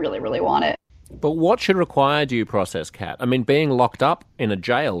you might really, really want it. But what should require due process, Kat? I mean, being locked up in a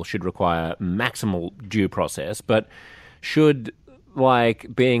jail should require maximal due process, but should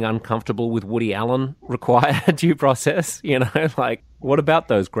being uncomfortable with Woody Allen require due process? What about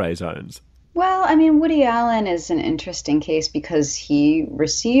those grey zones? Well, I mean, Woody Allen is an interesting case because he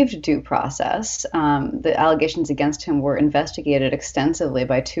received due process. The allegations against him were investigated extensively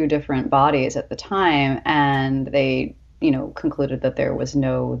by two different bodies at the time, and they, concluded that there was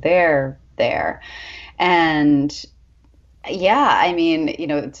no there. And yeah, I mean,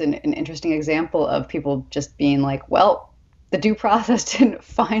 it's an interesting example of people just being like, well, the due process didn't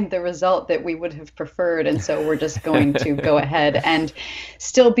find the result that we would have preferred, and so we're just going to go ahead and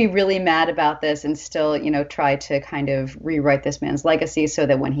still be really mad about this and still, try to kind of rewrite this man's legacy so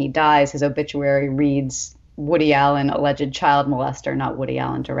that when he dies, his obituary reads Woody Allen, alleged child molester, not Woody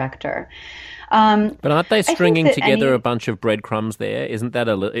Allen, director. But aren't they stringing together a bunch of breadcrumbs there? Isn't that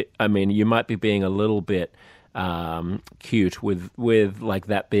I mean, you might be being a little bit cute with like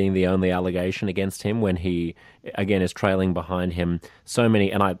that being the only allegation against him when he again is trailing behind him so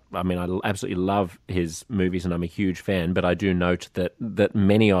many. And I mean I absolutely love his movies and I'm a huge fan, but I do note that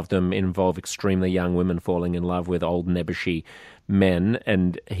many of them involve extremely young women falling in love with old nebbishy men,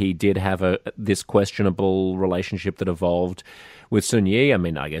 and he did have this questionable relationship that evolved with Sun Yi. I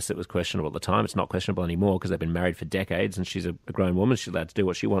mean, I guess it was questionable at the time. It's not questionable anymore because they've been married for decades and she's a grown woman. She's allowed to do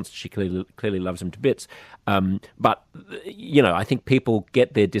what she wants. She clearly loves him to bits. But, I think people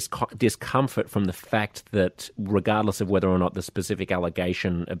get their discomfort from the fact that regardless of whether or not the specific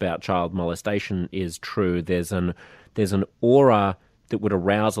allegation about child molestation is true, there's an aura that would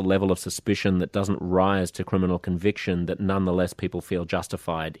arouse a level of suspicion that doesn't rise to criminal conviction that nonetheless people feel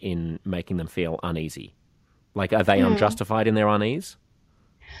justified in making them feel uneasy. Like, are they unjustified in their unease?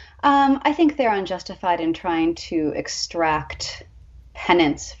 I think they're unjustified in trying to extract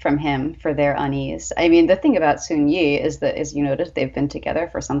penance from him for their unease. I mean, the thing about Sun Yi is that, as you noticed, they've been together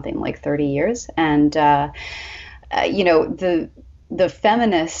for something like 30 years. And, the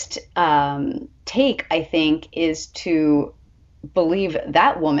feminist take, I think, is to believe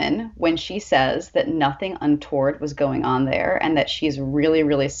that woman when she says that nothing untoward was going on there and that she's really,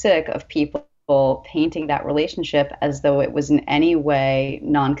 really sick of people painting that relationship as though it was in any way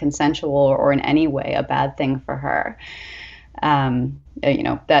non-consensual or in any way a bad thing for her.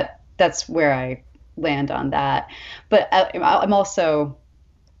 That's where I land on that. But I'm also,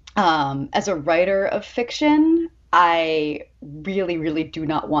 as a writer of fiction, I really, really do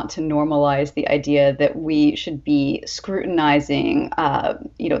not want to normalize the idea that we should be scrutinizing,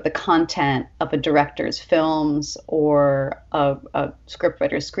 the content of a director's films or a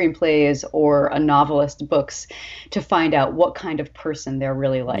scriptwriter's screenplays or a novelist's books to find out what kind of person they're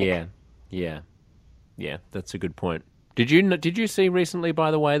really like. Yeah, that's a good point. Did you see recently,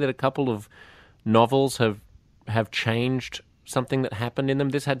 by the way, that a couple of novels have changed something that happened in them?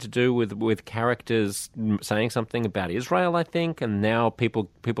 This had to do with characters saying something about Israel, I think, and now people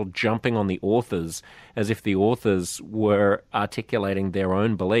jumping on the authors as if the authors were articulating their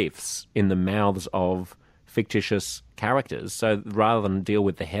own beliefs in the mouths of fictitious characters. So rather than deal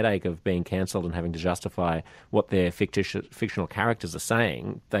with the headache of being cancelled and having to justify what their fictional characters are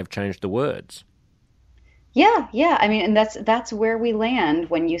saying, they've changed the words. Yeah. I mean, and that's where we land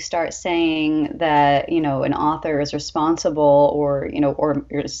when you start saying that, an author is responsible or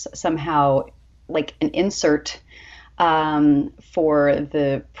is somehow like an insert for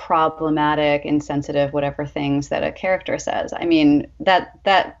the problematic, insensitive, whatever things that a character says. I mean,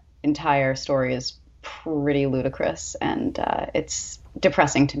 that entire story is pretty ludicrous, and it's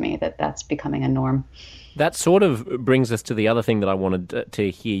depressing to me that that's becoming a norm. That sort of brings us to the other thing that I wanted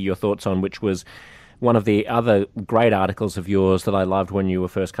to hear your thoughts on, which was one of the other great articles of yours that I loved when you were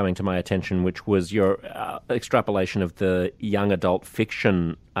first coming to my attention, which was your extrapolation of the young adult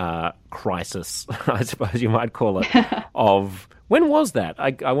fiction crisis, I suppose you might call it, of... When was that?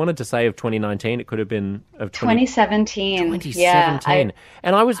 I wanted to say of 2019. It could have been of 2017. 2017. Yeah,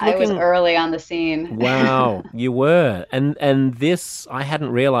 And I was looking... I was early on the scene. Wow, you were. And this, I hadn't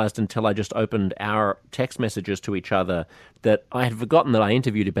realized until I just opened our text messages to each other that I had forgotten that I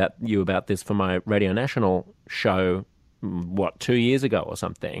interviewed you about this for my Radio National show, 2 years ago or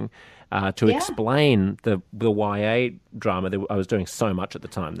something, to explain the YA drama. I was doing so much at the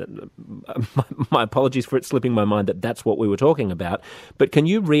time that my apologies for it slipping my mind that that's what we were talking about. But can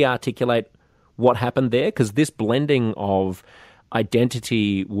you re-articulate what happened there? Because this blending of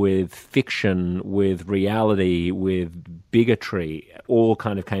identity with fiction, with reality, with bigotry, all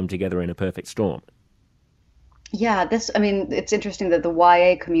kind of came together in a perfect storm. Yeah, it's interesting that the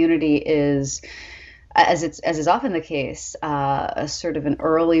YA community is, as is often the case, a sort of an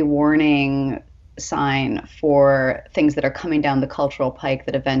early warning sign for things that are coming down the cultural pike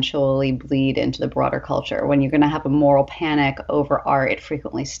that eventually bleed into the broader culture. When you're going to have a moral panic over art, it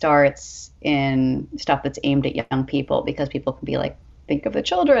frequently starts in stuff that's aimed at young people because people can be like, think of the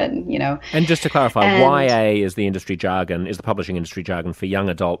children, you know. And just to clarify, YA is the industry jargon, is the publishing industry jargon for young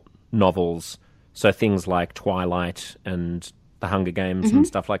adult novels. So things like Twilight and The Hunger Games and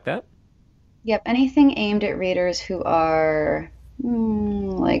stuff like that? Yep, anything aimed at readers who are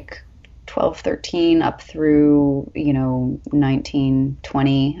like 12, 13 up through, 19,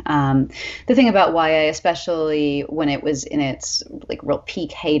 20. The thing about YA, especially when it was in its like real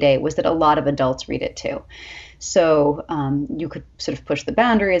peak heyday, was that a lot of adults read it too. So you could sort of push the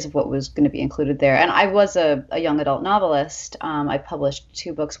boundaries of what was going to be included there. And I was a young adult novelist. I published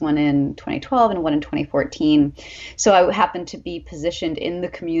 2 books, one in 2012 and one in 2014. So I happened to be positioned in the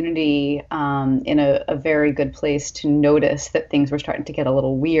community in a very good place to notice that things were starting to get a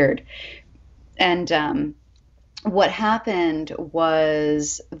little weird. And what happened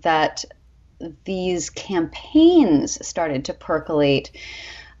was that these campaigns started to percolate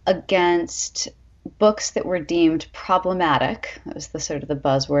against books that were deemed problematic. That was the sort of the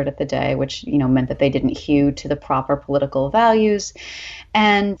buzzword of the day, which, meant that they didn't hew to the proper political values.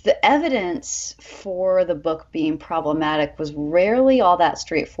 And the evidence for the book being problematic was rarely all that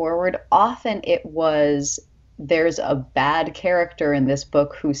straightforward. Often it was, there's a bad character in this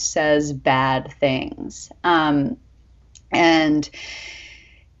book who says bad things. And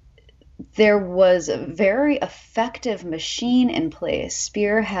there was a very effective machine in place,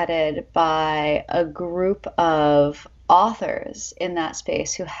 spearheaded by a group of authors in that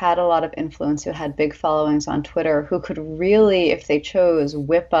space who had a lot of influence, who had big followings on Twitter, who could really, if they chose,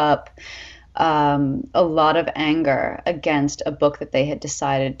 whip up a lot of anger against a book that they had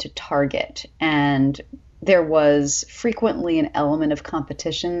decided to target. And there was frequently an element of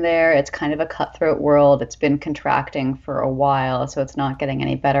competition there. It's kind of a cutthroat world. It's been contracting for a while, so it's not getting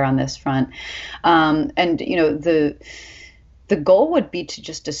any better on this front. The goal would be to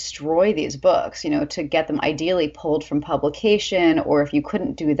just destroy these books, to get them ideally pulled from publication, or if you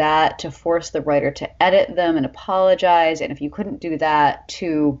couldn't do that, to force the writer to edit them and apologize. And if you couldn't do that,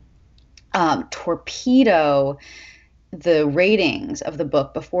 to torpedo the ratings of the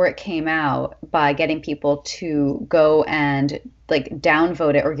book before it came out by getting people to go and like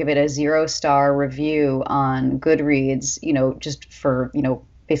downvote it or give it a 0-star review on Goodreads, just for,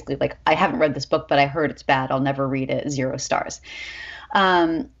 basically like, I haven't read this book, but I heard it's bad. I'll never read it. 0 stars.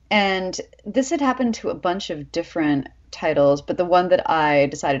 And this had happened to a bunch of different titles, but the one that I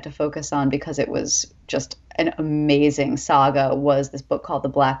decided to focus on because it was just an amazing saga was this book called The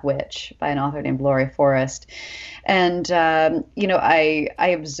Black Witch by an author named Laurie Forrest. And, I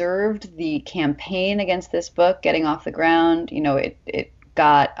observed the campaign against this book getting off the ground. It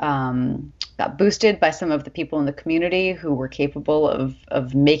got boosted by some of the people in the community who were capable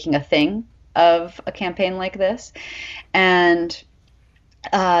of making a thing of a campaign like this. And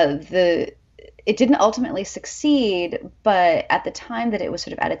it didn't ultimately succeed, but at the time that it was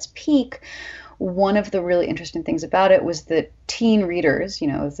sort of at its peak, one of the really interesting things about it was that teen readers,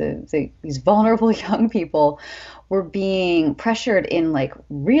 these vulnerable young people, were being pressured in like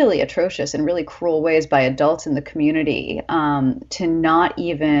really atrocious and really cruel ways by adults in the community to not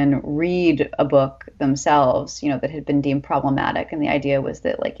even read a book themselves, that had been deemed problematic. And the idea was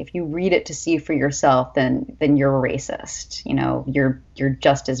that like if you read it to see for yourself, then you're a racist. You're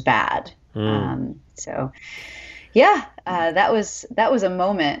just as bad. So Yeah, that was a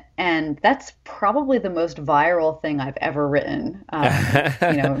moment, and that's probably the most viral thing I've ever written.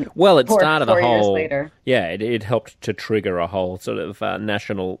 Well, it Four started a 4 years whole, later. yeah, it helped to trigger a whole sort of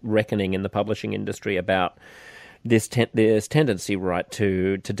national reckoning in the publishing industry about this tendency, right,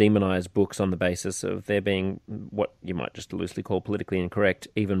 to demonize books on the basis of there being what you might just loosely call politically incorrect,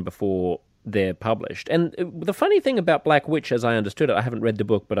 even before they're published. And the funny thing about Black Witch, as I understood it, I haven't read the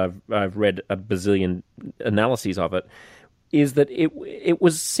book, but I've read a bazillion analyses of it, is that it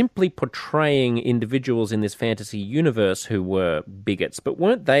was simply portraying individuals in this fantasy universe who were bigots, but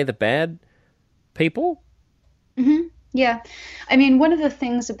weren't they the bad people? Yeah. I mean, one of the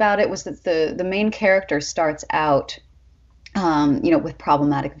things about it was that the main character starts out with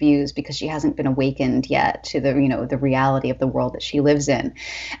problematic views because she hasn't been awakened yet to the reality of the world that she lives in.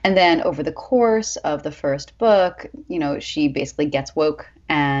 And then over the course of the first book, she basically gets woke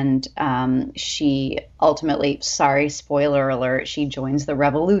and she ultimately, sorry, spoiler alert, she joins the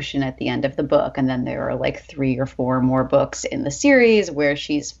revolution at the end of the book. And then there are like 3 or 4 more books in the series where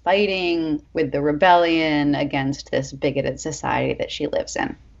she's fighting with the rebellion against this bigoted society that she lives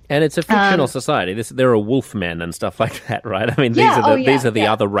in. And it's a fictional society. There are wolf men and stuff like that, right? I mean, Yeah, oh these yeah, are the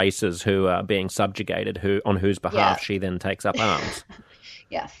yeah. other races who are being subjugated, on whose behalf Yeah, she then takes up arms.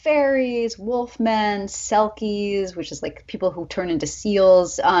 yeah, fairies, wolfmen, selkies, which is like people who turn into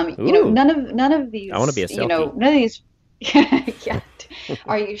seals. Ooh, None of I want to be these, a Selkie. none of these. Yeah.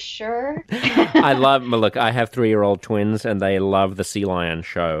 Are you sure? I love, look, I have 3-year-old twins and they love the sea lion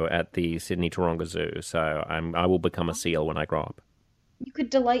show at the Sydney Taronga Zoo. So I will become a seal when I grow up. You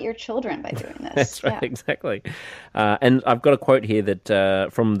could delight your children by doing this. That's right, Yeah. exactly. And I've got a quote here that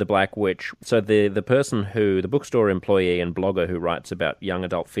from the Black Witch. So the person the bookstore employee and blogger who writes about young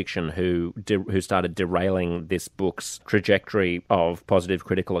adult fiction, who started derailing this book's trajectory of positive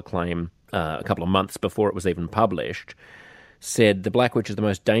critical acclaim a couple of months before it was even published, said the Black Witch is the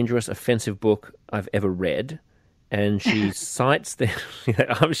most dangerous, offensive book I've ever read. And she cites the.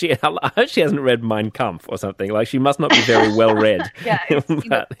 I hope she hasn't read Mein Kampf or something. Like, she must not be very well read. Yeah,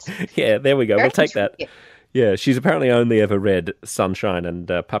 But, yeah, there we go. very We'll take that. intriguing. Yeah, she's apparently only ever read Sunshine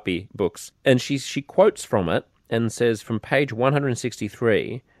and Puppy books. And she quotes from it and says, from page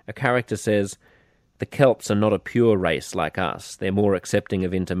 163, a character says, the Celts are not a pure race like us. They're more accepting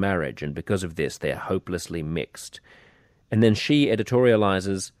of intermarriage, and because of this, they're hopelessly mixed. And then she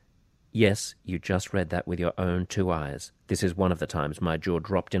editorializes, yes, you just read that with your own 2 eyes. This is one of the times my jaw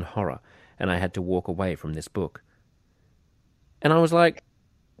dropped in horror, and I had to walk away from this book. And I was like,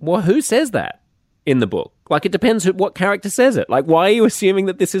 well, who says that in the book? Like, it depends what character says it. Like, why are you assuming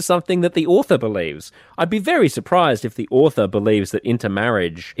that this is something that the author believes? I'd be very surprised if the author believes that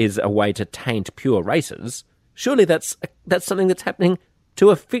intermarriage is a way to taint pure races. Surely that's something that's happening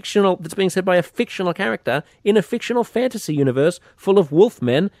that's being said by a fictional character in a fictional fantasy universe full of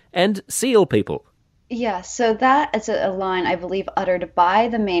wolfmen and seal people. Yeah, so that is a line I believe uttered by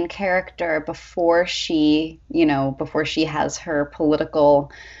the main character before she has her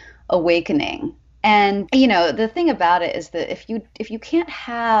political awakening. And the thing about it is that if you can't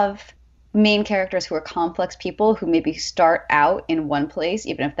have main characters who are complex people who maybe start out in one place,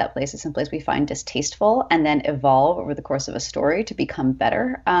 even if that place is some place we find distasteful, and then evolve over the course of a story to become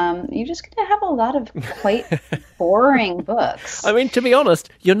better, you're just going to have a lot of quite boring I books. mean, to be honest,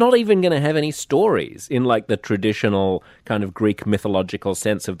 you're not even going to have any stories in like the traditional kind of Greek mythological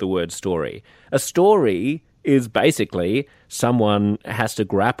sense of the word story. A story is basically someone has to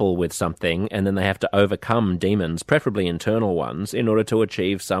grapple with something and then they have to overcome demons, preferably internal ones, in order to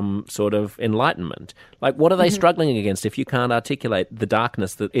achieve some sort of enlightenment. Like, what are they Mhm. struggling against if you can't articulate the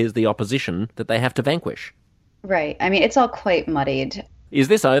darkness that is the opposition that they have to vanquish? Right. I mean, it's all quite muddied. Is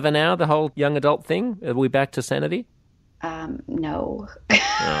this over now, the whole young adult thing? Are we back to sanity? No.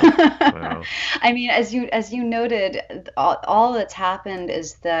 Oh, wow. I mean, as you noted, all that's happened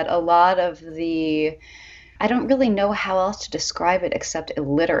is that a lot of the I don't really know how else to describe it except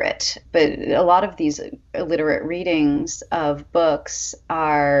illiterate, but a lot of these illiterate readings of books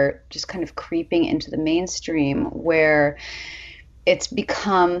are just kind of creeping into the mainstream where it's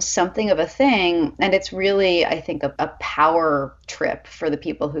become something of a thing, and it's really, I think, a power trip for the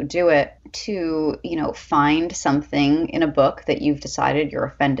people who do it to find something in a book that you've decided you're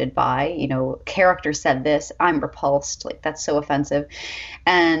offended by. Character said this, I'm repulsed, like that's so offensive,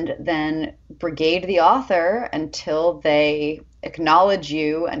 and then brigade the author until they acknowledge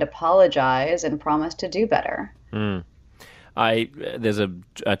you and apologize and promise to do better. Mm. There's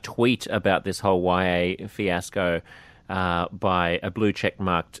a tweet about this whole YA fiasco by a blue check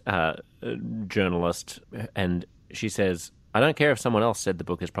marked journalist, and she says, I don't care if someone else said the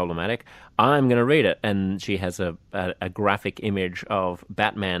book is problematic. I'm going to read it. And she has a graphic image of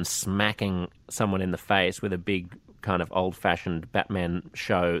Batman smacking someone in the face with a big kind of old-fashioned Batman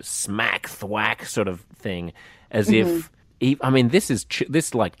show smack thwack sort of thing, as if. I mean,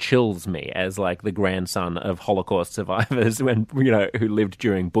 this like chills me as like the grandson of Holocaust survivors when who lived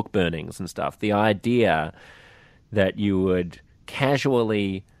during book burnings and stuff. The idea that you would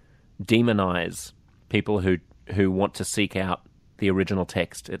casually demonize people who want to seek out the original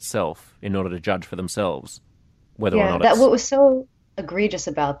text itself in order to judge for themselves whether or Yeah, not that it's... what was so egregious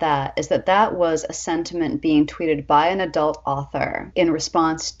about that is that that was a sentiment being tweeted by an adult author in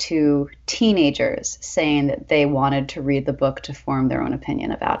response to teenagers saying that they wanted to read the book to form their own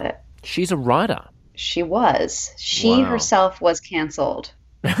opinion about it. She's a writer. She was. She Wow. herself was canceled.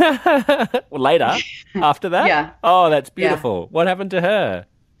 Later, after that? Yeah, Oh, that's yeah. beautiful. What happened to her?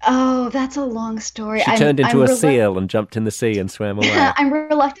 Oh, that's a long story. She turned into a seal and jumped in the sea and swam away. I'm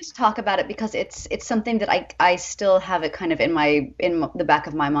reluctant to talk about it because it's something that I still have it kind of the back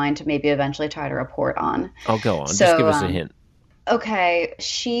of my mind to maybe eventually try to report on. Oh, go on. Just give So, us a hint. okay,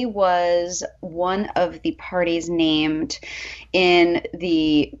 she was one of the parties named in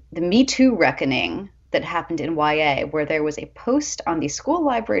the Me Too reckoning that happened in YA, where there was a post on the school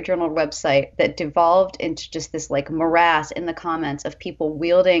library journal website that devolved into just this like morass in the comments of people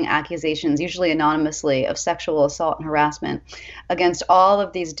wielding accusations, usually anonymously, of sexual assault and harassment against all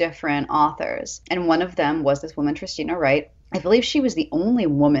of these different authors. And one of them was this woman, Tristina Wright. I believe she was the only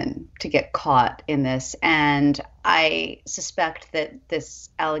woman to get caught in this, and I suspect that this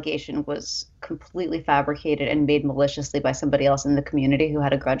allegation was completely fabricated and made maliciously by somebody else in the community who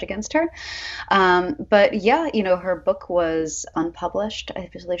had a grudge against her. But yeah, her book was unpublished. I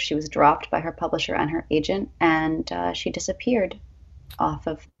believe she was dropped by her publisher and her agent, and she disappeared off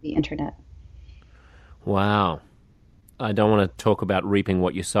of the internet. Wow. I don't want to talk about reaping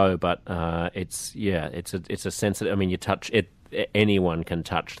what you sow, but it's a sensitive. I mean, you touch it. Anyone can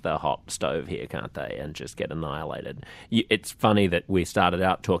touch the hot stove here, can't they? And just get annihilated. It's funny that we started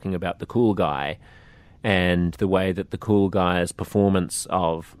out talking about the cool guy, and the way that the cool guy's performance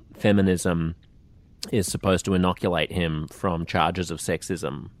of feminism is supposed to inoculate him from charges of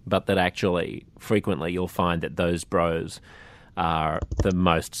sexism, but that actually frequently you'll find that those bros are the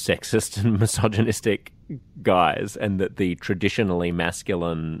most sexist and misogynistic guys, and that the traditionally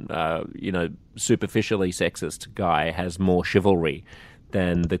masculine, superficially sexist guy has more chivalry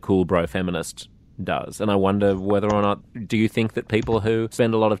than the cool bro feminist does. And I wonder whether or not, do you think that people who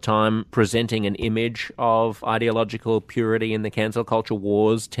spend a lot of time presenting an image of ideological purity in the cancel culture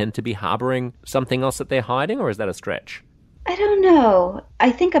wars tend to be harboring something else that they're hiding, or is that a stretch? I don't know.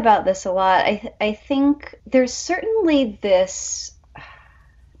 I think about this a lot. I think there's certainly this.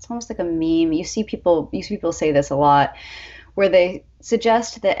 It's almost like a meme. You see people say this a lot, where they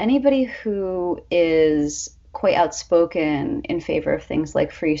suggest that anybody who is quite outspoken in favor of things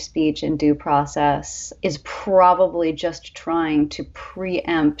like free speech and due process is probably just trying to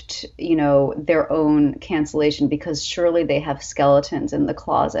preempt, their own cancellation because surely they have skeletons in the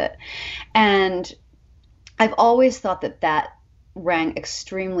closet. And I've always thought that that rang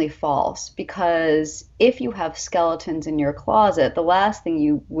extremely false because if you have skeletons in your closet, the last thing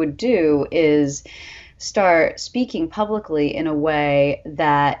you would do is start speaking publicly in a way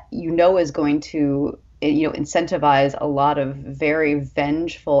that is going to incentivize a lot of very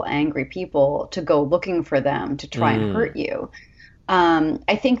vengeful, angry people to go looking for them to try and hurt you.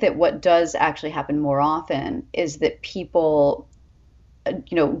 I think that what does actually happen more often is that people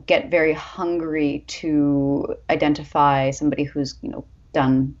get very hungry to identify somebody who's,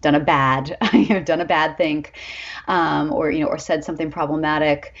 done a bad, done a bad thing, or said something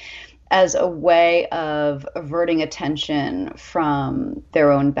problematic as a way of averting attention from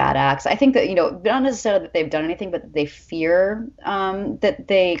their own bad acts. I think that, not necessarily that they've done anything, but that they fear that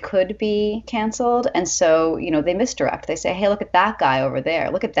they could be canceled. And so, they misdirect. They say, hey, look at that guy over there.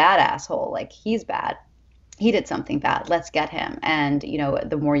 Look at that asshole. Like, he's bad. He did something bad. Let's get him. And,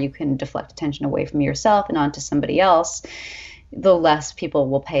 the more you can deflect attention away from yourself and onto somebody else, the less people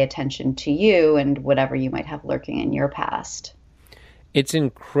will pay attention to you and whatever you might have lurking in your past. It's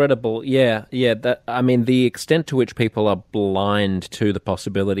incredible. Yeah. The extent to which people are blind to the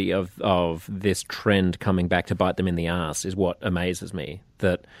possibility of this trend coming back to bite them in the ass is what amazes me.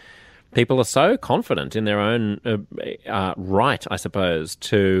 That people are so confident in their own right, I suppose,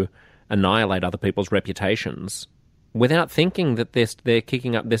 to annihilate other people's reputations without thinking that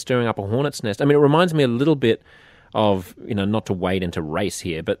they're stirring up a hornet's nest. I mean, it reminds me a little bit of, not to wade into race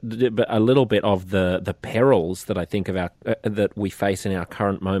here, but a little bit of the perils that I think of that we face in our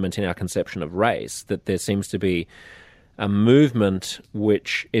current moment in our conception of race. That there seems to be a movement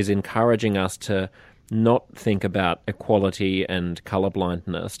which is encouraging us to not think about equality and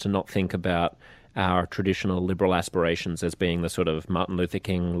colorblindness, to not think about our traditional liberal aspirations as being the sort of Martin Luther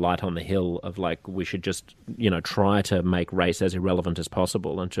King light on the hill of like we should just, try to make race as irrelevant as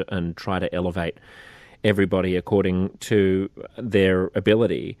possible and try to elevate everybody according to their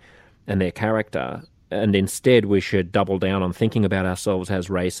ability and their character. And instead we should double down on thinking about ourselves as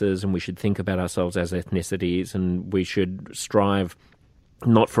races, and we should think about ourselves as ethnicities, and we should strive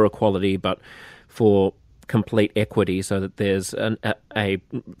not for equality but for complete equity, so that there's a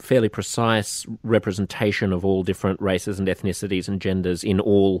fairly precise representation of all different races and ethnicities and genders in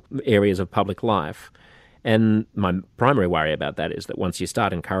all areas of public life. And my primary worry about that is that once you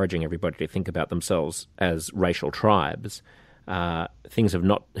start encouraging everybody to think about themselves as racial tribes, things have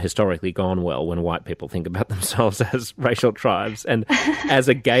not historically gone well when white people think about themselves as racial tribes. And as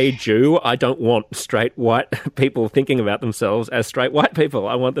a gay Jew, I don't want straight white people thinking about themselves as straight white people.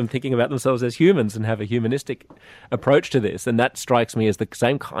 I want them thinking about themselves as humans and have a humanistic approach to this. And that strikes me as the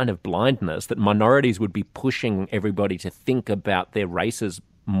same kind of blindness that minorities would be pushing everybody to think about their races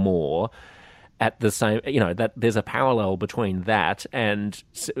more. At the same, that there's a parallel between that and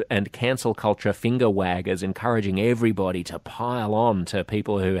cancel culture finger waggers encouraging everybody to pile on to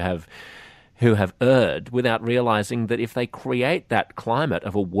people who have erred, without realizing that if they create that climate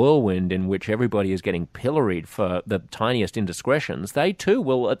of a whirlwind in which everybody is getting pilloried for the tiniest indiscretions, they too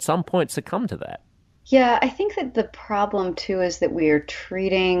will at some point succumb to that. Yeah, I think that the problem too is that we are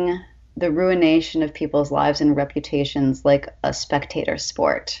treating the ruination of people's lives and reputations like a spectator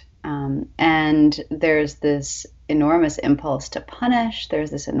sport. And there's this enormous impulse to punish. There's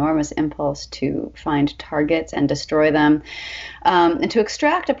this enormous impulse to find targets and destroy them, and to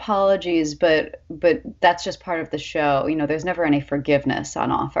extract apologies. But that's just part of the show. There's never any forgiveness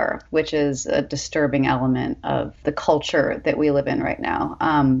on offer, which is a disturbing element of the culture that we live in right now.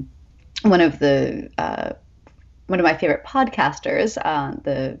 One of my favorite podcasters,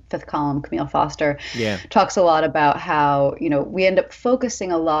 the Fifth Column, Camille Foster, talks a lot about how, we end up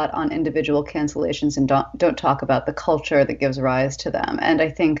focusing a lot on individual cancellations and don't talk about the culture that gives rise to them. And I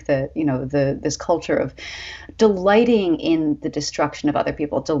think that, this culture of delighting in the destruction of other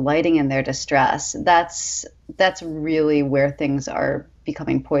people, delighting in their distress, that's really where things are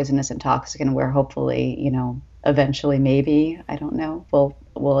becoming poisonous and toxic, and where hopefully, eventually maybe, I don't know,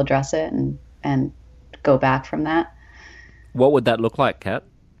 we'll address it and go back from that. What would that look like, Kat?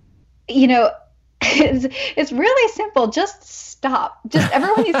 It's really simple. Just stop. Just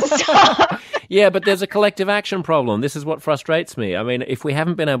everyone needs to stop. Yeah, but there's a collective action problem. This is what frustrates me. I mean, if we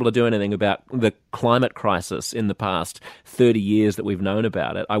haven't been able to do anything about the climate crisis in the past 30 years that we've known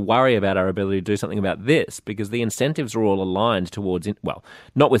about it, I worry about our ability to do something about this, because the incentives are all aligned towards,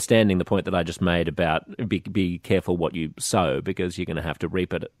 notwithstanding the point that I just made about be careful what you sow, because you're going to have to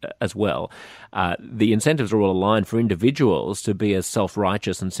reap it as well. The incentives are all aligned for individuals to be as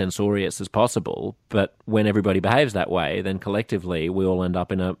self-righteous and censorious as possible, but when everybody behaves that way, then collectively we all end up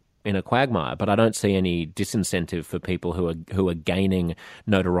in a quagmire. But I don't see any disincentive for people who are gaining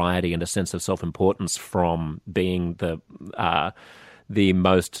notoriety and a sense of self-importance from being the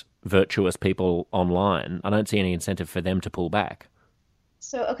most virtuous people online. I don't see any incentive for them to pull back.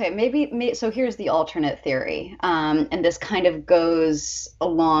 So, okay, so here's the alternate theory. And this kind of goes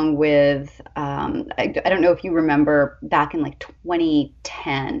along with, I don't know if you remember back in like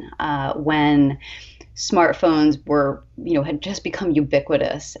 2010, when smartphones were, had just become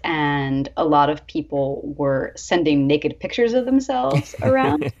ubiquitous, and a lot of people were sending naked pictures of themselves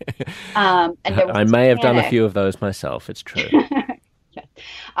around. And I may have done a few of those myself. It's true.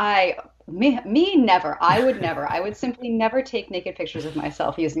 Yeah. Me never. I would never. I would simply never take naked pictures of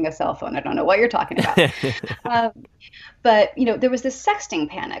myself using a cell phone. I don't know what you're talking about. But there was this sexting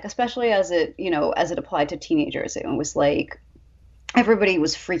panic, especially as it applied to teenagers. It was like everybody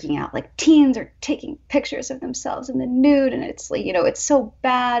was freaking out, like teens are taking pictures of themselves in the nude, and it's like, it's so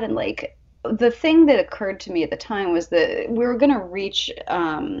bad. And like the thing that occurred to me at the time was that we were going to reach,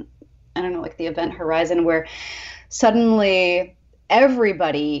 I don't know, like the event horizon where suddenly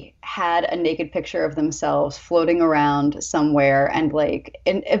everybody had a naked picture of themselves floating around somewhere, and like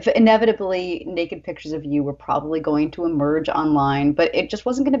inevitably naked pictures of you were probably going to emerge online, but it just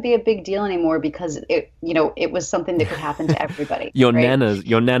wasn't going to be a big deal anymore, because it was something that could happen to everybody. Your right?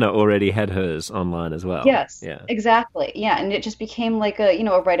 Nana already had hers online as well. Yes, yeah, exactly. Yeah, and it just became like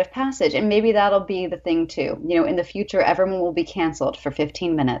a rite of passage, and maybe that'll be the thing too. In the future, everyone will be canceled for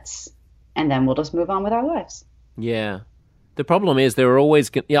 15 minutes, and then we'll just move on with our lives. Yeah. The problem is there are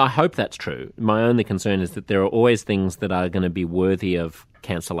always... I hope that's true. My only concern is that there are always things that are going to be worthy of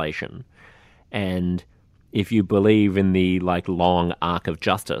cancellation. And if you believe in the like long arc of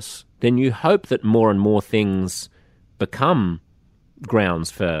justice, then you hope that more and more things become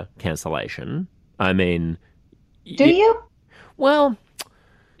grounds for cancellation. I mean, Do you? well,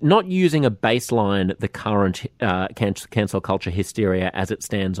 not using a baseline, the current cancel culture hysteria as it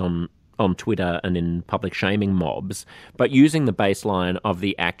stands on Twitter and in public shaming mobs, but using the baseline of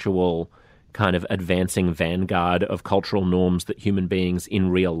the actual kind of advancing vanguard of cultural norms that human beings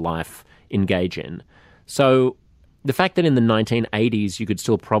in real life engage in. So the fact that in the 1980s you could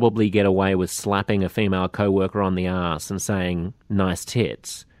still probably get away with slapping a female coworker on the ass and saying nice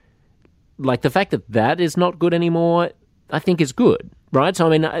tits, like the fact that that is not good anymore, I think is good, right?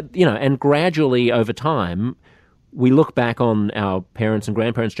 So I mean, and gradually over time, we look back on our parents' and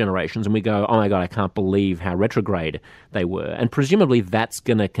grandparents' generations and we go, oh my God, I can't believe how retrograde they were. And presumably that's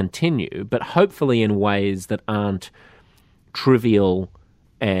going to continue, but hopefully in ways that aren't trivial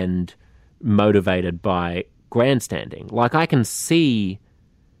and motivated by grandstanding. Like I can sort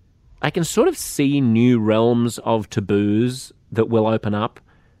of see new realms of taboos that will open up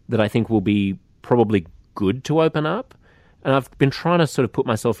that I think will be probably good to open up. And I've been trying to sort of put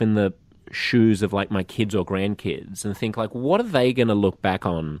myself in the shoes of like my kids or grandkids and think like, what are they going to look back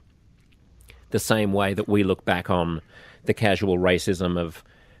on the same way that we look back on the casual racism of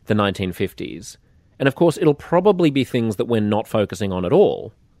the 1950s? And of course, it'll probably be things that we're not focusing on at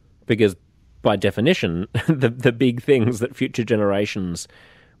all, because by definition, the big things that future generations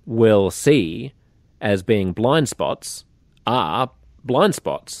will see as being blind spots are blind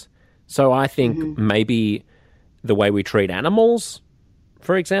spots. So I think maybe the way we treat animals,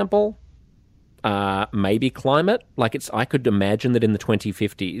 for example, maybe climate. Like I could imagine that in the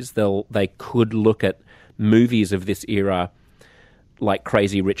 2050s they could look at movies of this era like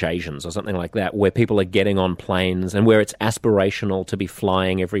Crazy Rich Asians or something like that, where people are getting on planes and where it's aspirational to be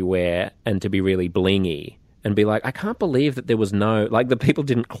flying everywhere and to be really blingy and be like, I can't believe that there was no, like the people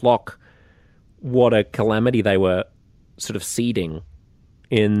didn't clock what a calamity they were sort of seeding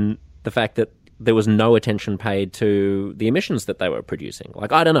in the fact that there was no attention paid to the emissions that they were producing.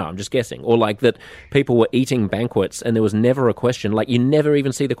 Like, I don't know, I'm just guessing. Or like that people were eating banquets and there was never a question, like you never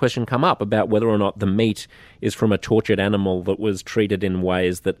even see the question come up about whether or not the meat is from a tortured animal that was treated in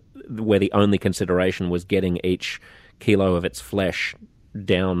ways that where the only consideration was getting each kilo of its flesh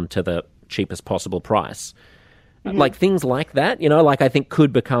down to the cheapest possible price. Like things like that, like I think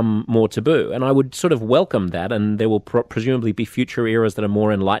could become more taboo. And I would sort of welcome that, and there will presumably be future eras that are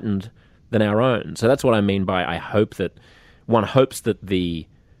more enlightened than our own. So that's what I mean by I hope that one hopes that the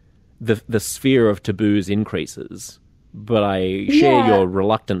sphere of taboos increases. But I share your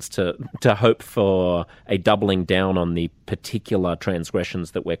reluctance to hope for a doubling down on the particular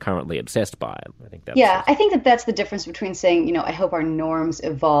transgressions that we're currently obsessed by. I think that's the difference between saying, I hope our norms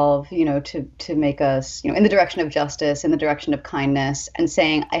evolve, to make us, in the direction of justice, in the direction of kindness, and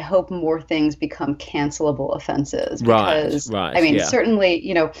saying, I hope more things become cancelable offenses. Because, right. I mean,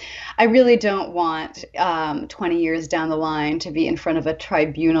 certainly, I really don't want 20 years down the line to be in front of a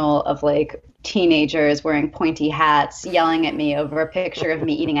tribunal of like teenagers wearing pointy hats yelling at me over a picture of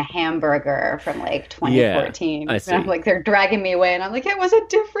me eating a hamburger from like 2014. I see. And I'm like, they're dragging me away, and I'm like, it was a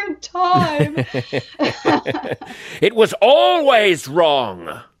different time. It was always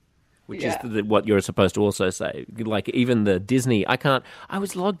wrong. Which is what you're supposed to also say. Like even the Disney, I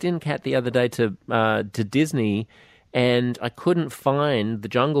was logged in, Kat, the other day to Disney, and I couldn't find The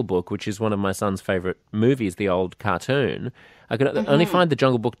Jungle Book, which is one of my son's favorite movies, the old cartoon. I could only find The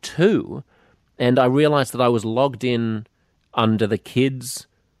Jungle Book 2. And I realized that I was logged in under the kids.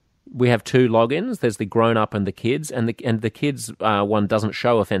 We have two logins. There's the grown-up and the kids. And the kids one doesn't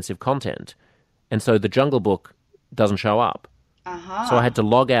show offensive content. And so the Jungle Book doesn't show up. So I had to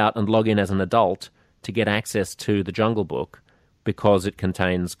log out and log in as an adult to get access to the Jungle Book because it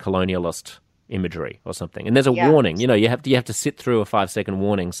contains colonialist imagery or something. And there's a warning. You have to sit through a 5-second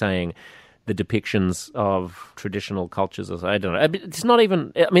warning saying the depictions of traditional cultures. I don't know. It's not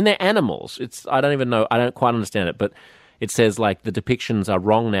even, I mean, they're animals. I don't even know. I don't quite understand it, but it says like the depictions are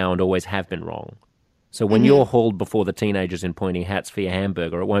wrong now and always have been wrong. So when you're hauled before the teenagers in pointy hats for your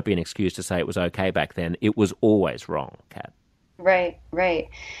hamburger, it won't be an excuse to say it was okay back then. It was always wrong, Kat. Right.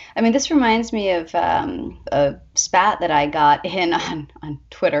 I mean, this reminds me of a spat that I got in on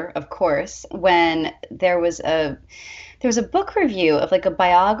Twitter, of course, when there was a book review of like a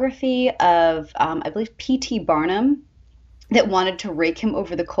biography of, I believe, P.T. Barnum, that wanted to rake him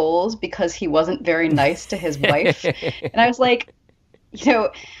over the coals because he wasn't very nice to his wife. And I was like,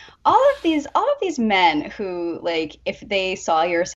 all of these men who, like, if they saw your